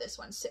 I love this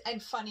one.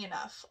 And funny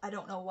enough, I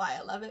don't know why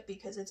I love it,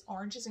 because it's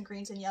oranges and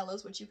greens and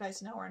yellows, which you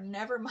guys know are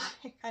never my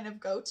kind of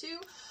go-to,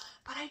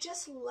 but I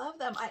just love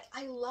them.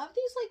 I love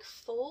these like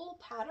full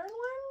pattern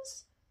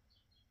ones.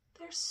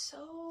 They're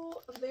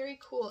so very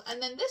cool.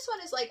 And then this one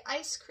is like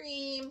ice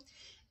cream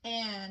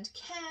and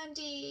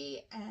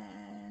candy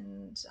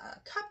and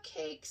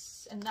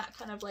cupcakes and that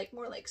kind of like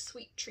more like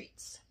sweet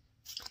treats.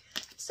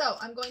 So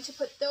I'm going to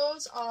put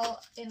those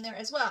all in there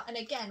as well. And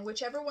again,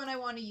 whichever one I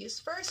want to use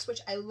first, which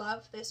I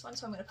love this one,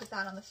 so I'm going to put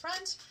that on the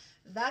front.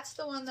 That's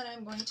the one that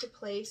I'm going to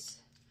place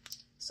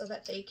so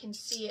that they can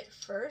see it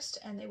first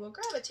and they will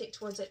gravitate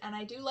towards it. And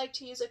I do like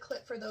to use a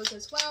clip for those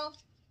as well.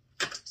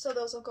 So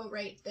those will go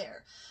right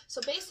there.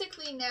 So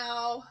basically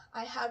now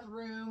I have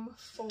room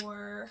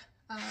for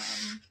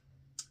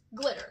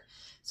glitter.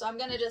 So I'm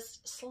going to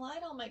just slide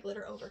all my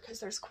glitter over because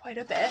there's quite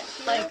a bit.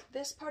 Like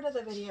this part of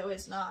the video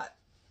is not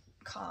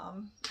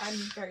calm. I'm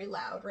very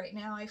loud right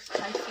now, I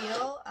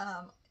feel,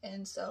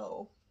 and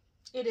so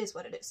it is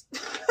what it is.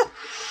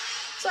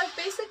 So I've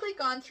basically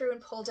gone through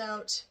and pulled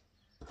out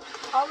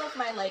all of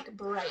my like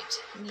bright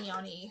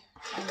neon-y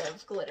kind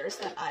of glitters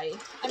that I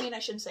mean, I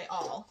shouldn't say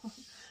all.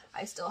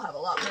 I still have a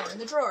lot more in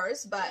the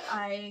drawers, but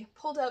I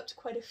pulled out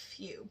quite a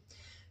few.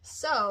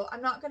 So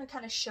I'm not going to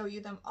kind of show you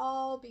them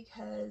all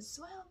because,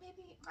 well,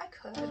 maybe I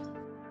could.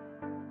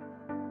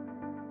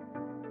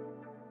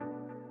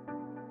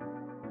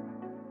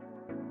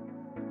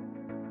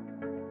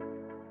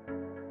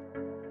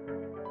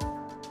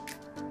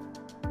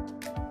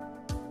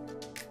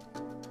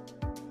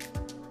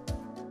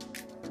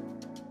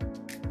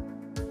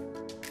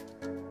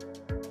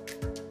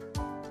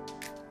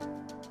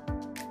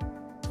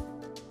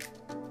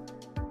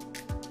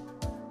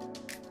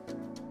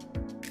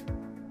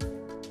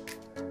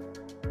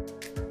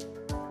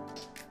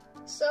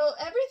 So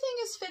everything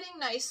is fitting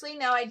nicely.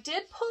 Now I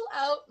did pull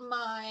out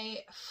my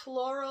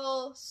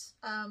floral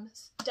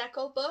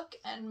decal book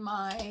and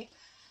my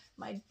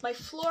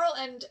floral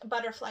and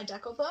butterfly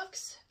decal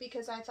books,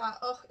 because I thought,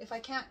 oh, if I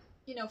can't,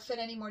 you know, fit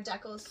any more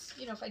decals,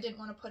 you know, if I didn't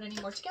want to put any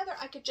more together,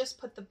 I could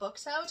just put the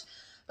books out.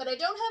 But I don't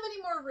have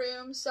any more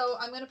room, so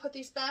I'm going to put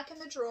these back in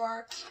the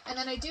drawer. And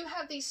then I do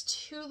have these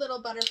two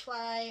little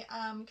butterfly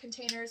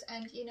containers,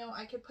 and, you know,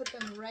 I could put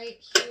them right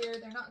here.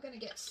 They're not going to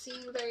get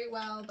seen very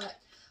well, but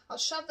I'll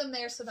shove them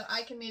there so that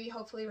I can maybe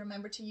hopefully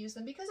remember to use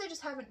them, because I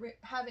just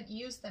haven't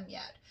used them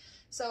yet.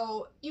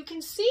 So you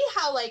can see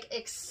how like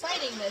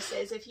exciting this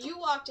is. If you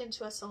walked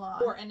into a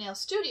salon or a nail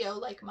studio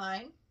like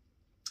mine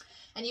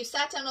and you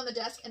sat down on the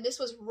desk and this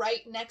was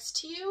right next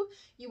to you,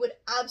 you would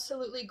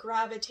absolutely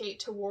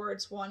gravitate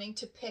towards wanting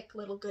to pick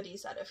little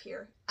goodies out of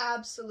here.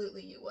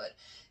 Absolutely you would.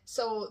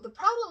 So the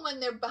problem when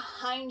they're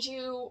behind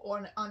you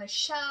or on a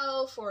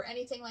shelf or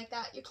anything like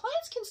that, your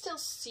clients can still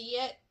see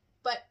it,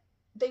 but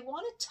they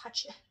want to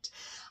touch it.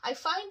 I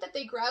find that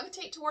they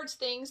gravitate towards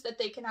things that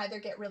they can either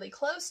get really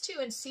close to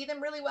and see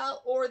them really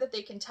well, or that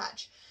they can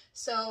touch.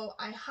 So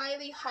I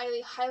highly,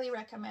 highly, highly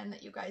recommend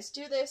that you guys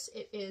do this.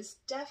 It is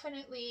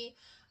definitely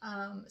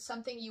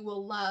something you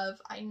will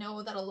love. I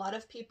know that a lot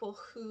of people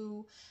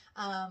who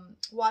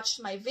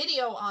watched my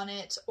video on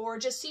it or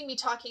just seen me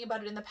talking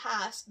about it in the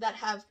past that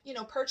have, you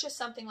know, purchased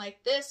something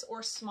like this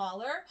or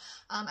smaller.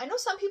 I know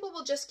some people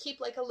will just keep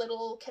like a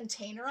little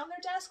container on their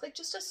desk, like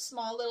just a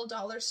small little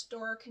dollar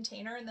store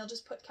container, and they'll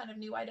just put kind of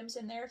new items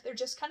in there if they're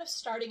just kind of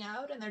starting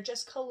out and they're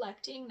just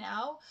collecting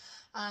now.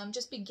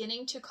 Just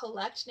beginning to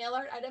collect nail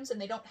art items,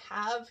 and they don't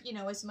have, you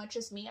know, as much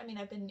as me. I mean,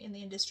 I've been in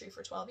the industry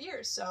for 12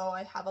 years, so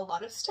I have a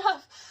lot of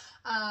stuff.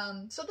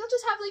 So they'll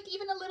just have like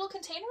even a little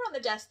container on the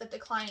desk that the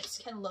clients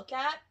can look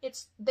at.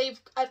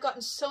 I've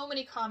gotten so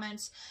many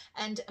comments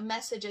and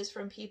messages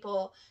from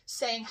people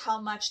saying how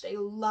much they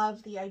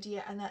love the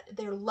idea and that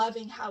they're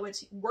loving how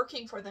it's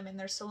working for them in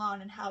their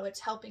salon and how it's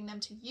helping them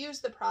to use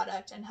the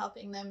product and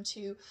helping them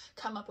to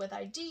come up with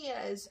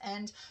ideas.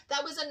 And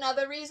that was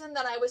another reason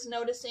that I was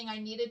noticing I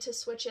needed to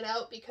switch it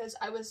out, because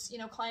I was, you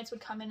know, clients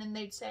would come in and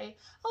they'd say,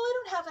 oh, I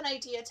don't have an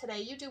idea today,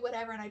 you do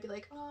whatever. And I'd be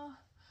like, oh,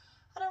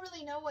 I don't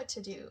really know what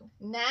to do.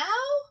 Now,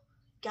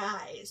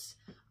 guys,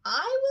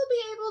 I will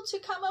be able to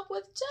come up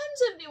with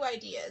tons of new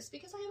ideas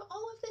because I have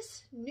all of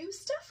this new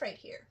stuff right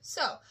here.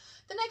 So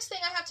the next thing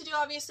I have to do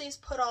obviously is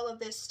put all of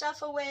this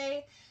stuff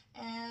away.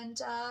 And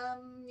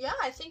yeah,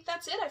 I think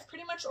that's it. I've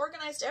pretty much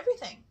organized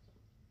everything.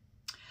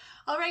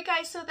 Alright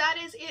guys, so that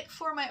is it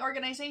for my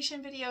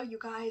organization video. You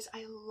guys,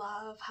 I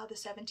love how the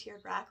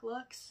 7-tiered rack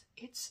looks.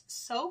 It's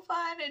so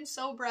fun and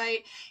so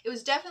bright. It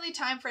was definitely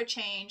time for a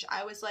change.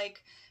 I was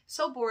like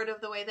so bored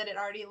of the way that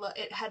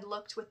it had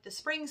looked with the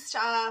spring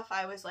stuff.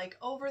 I was like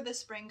over the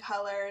spring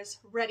colors,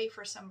 ready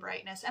for some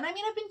brightness. And I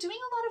mean, I've been doing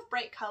a lot of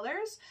bright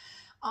colors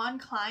on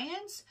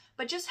clients,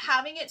 but just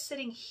having it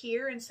sitting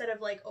here instead of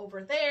like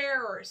over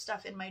there or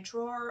stuff in my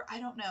drawer, I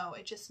don't know,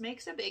 it just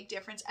makes a big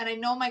difference. And I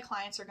know my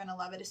clients are going to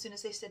love it. As soon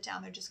as they sit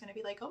down, they're just going to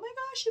be like, oh my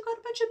gosh, you got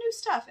a bunch of new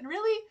stuff. And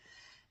really,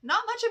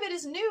 not much of it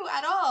is new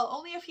at all,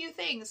 only a few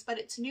things, but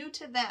it's new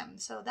to them,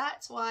 so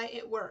that's why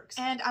it works.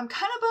 And I'm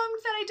kind of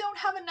bummed that I don't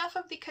have enough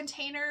of the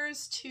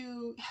containers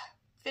to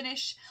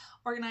finish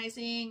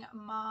organizing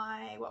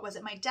my, what was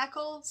it, my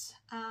decals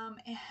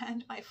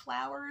and my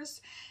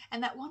flowers,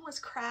 and that one was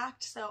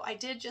cracked, so I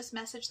did just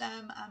message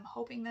them. I'm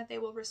hoping that they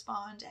will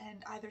respond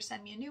and either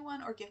send me a new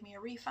one or give me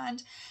a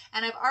refund.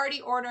 And I've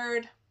already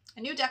ordered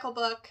a new decal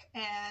book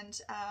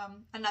and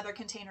another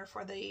container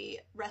for the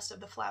rest of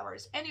the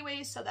flowers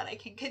anyways, so that I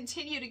can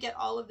continue to get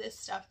all of this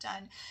stuff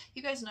done.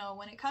 You guys know,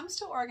 when it comes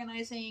to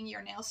organizing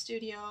your nail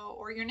studio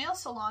or your nail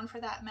salon for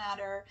that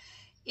matter,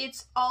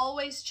 it's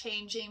always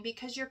changing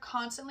because you're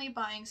constantly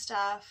buying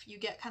stuff. You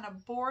get kind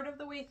of bored of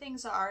the way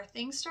things are.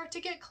 Things start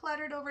to get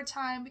cluttered over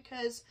time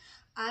because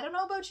I don't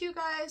know about you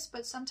guys,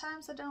 but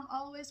sometimes I don't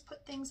always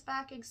put things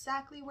back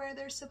exactly where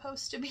they're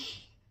supposed to be.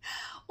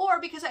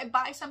 Or because I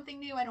buy something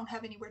new, I don't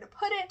have anywhere to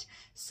put it.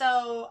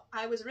 So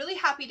I was really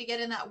happy to get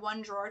in that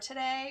one drawer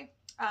today,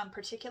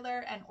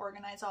 particular, and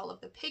organize all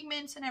of the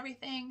pigments and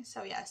everything.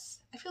 So yes,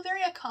 I feel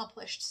very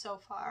accomplished so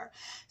far.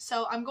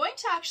 So I'm going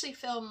to actually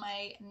film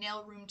my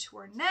nail room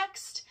tour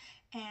next.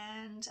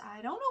 And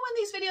I don't know when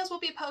these videos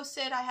will be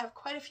posted. I have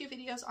quite a few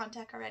videos on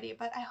deck already,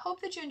 but I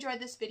hope that you enjoyed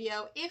this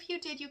video. If you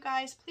did, you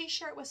guys, please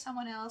share it with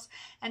someone else.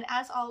 And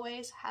as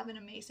always, have an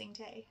amazing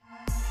day.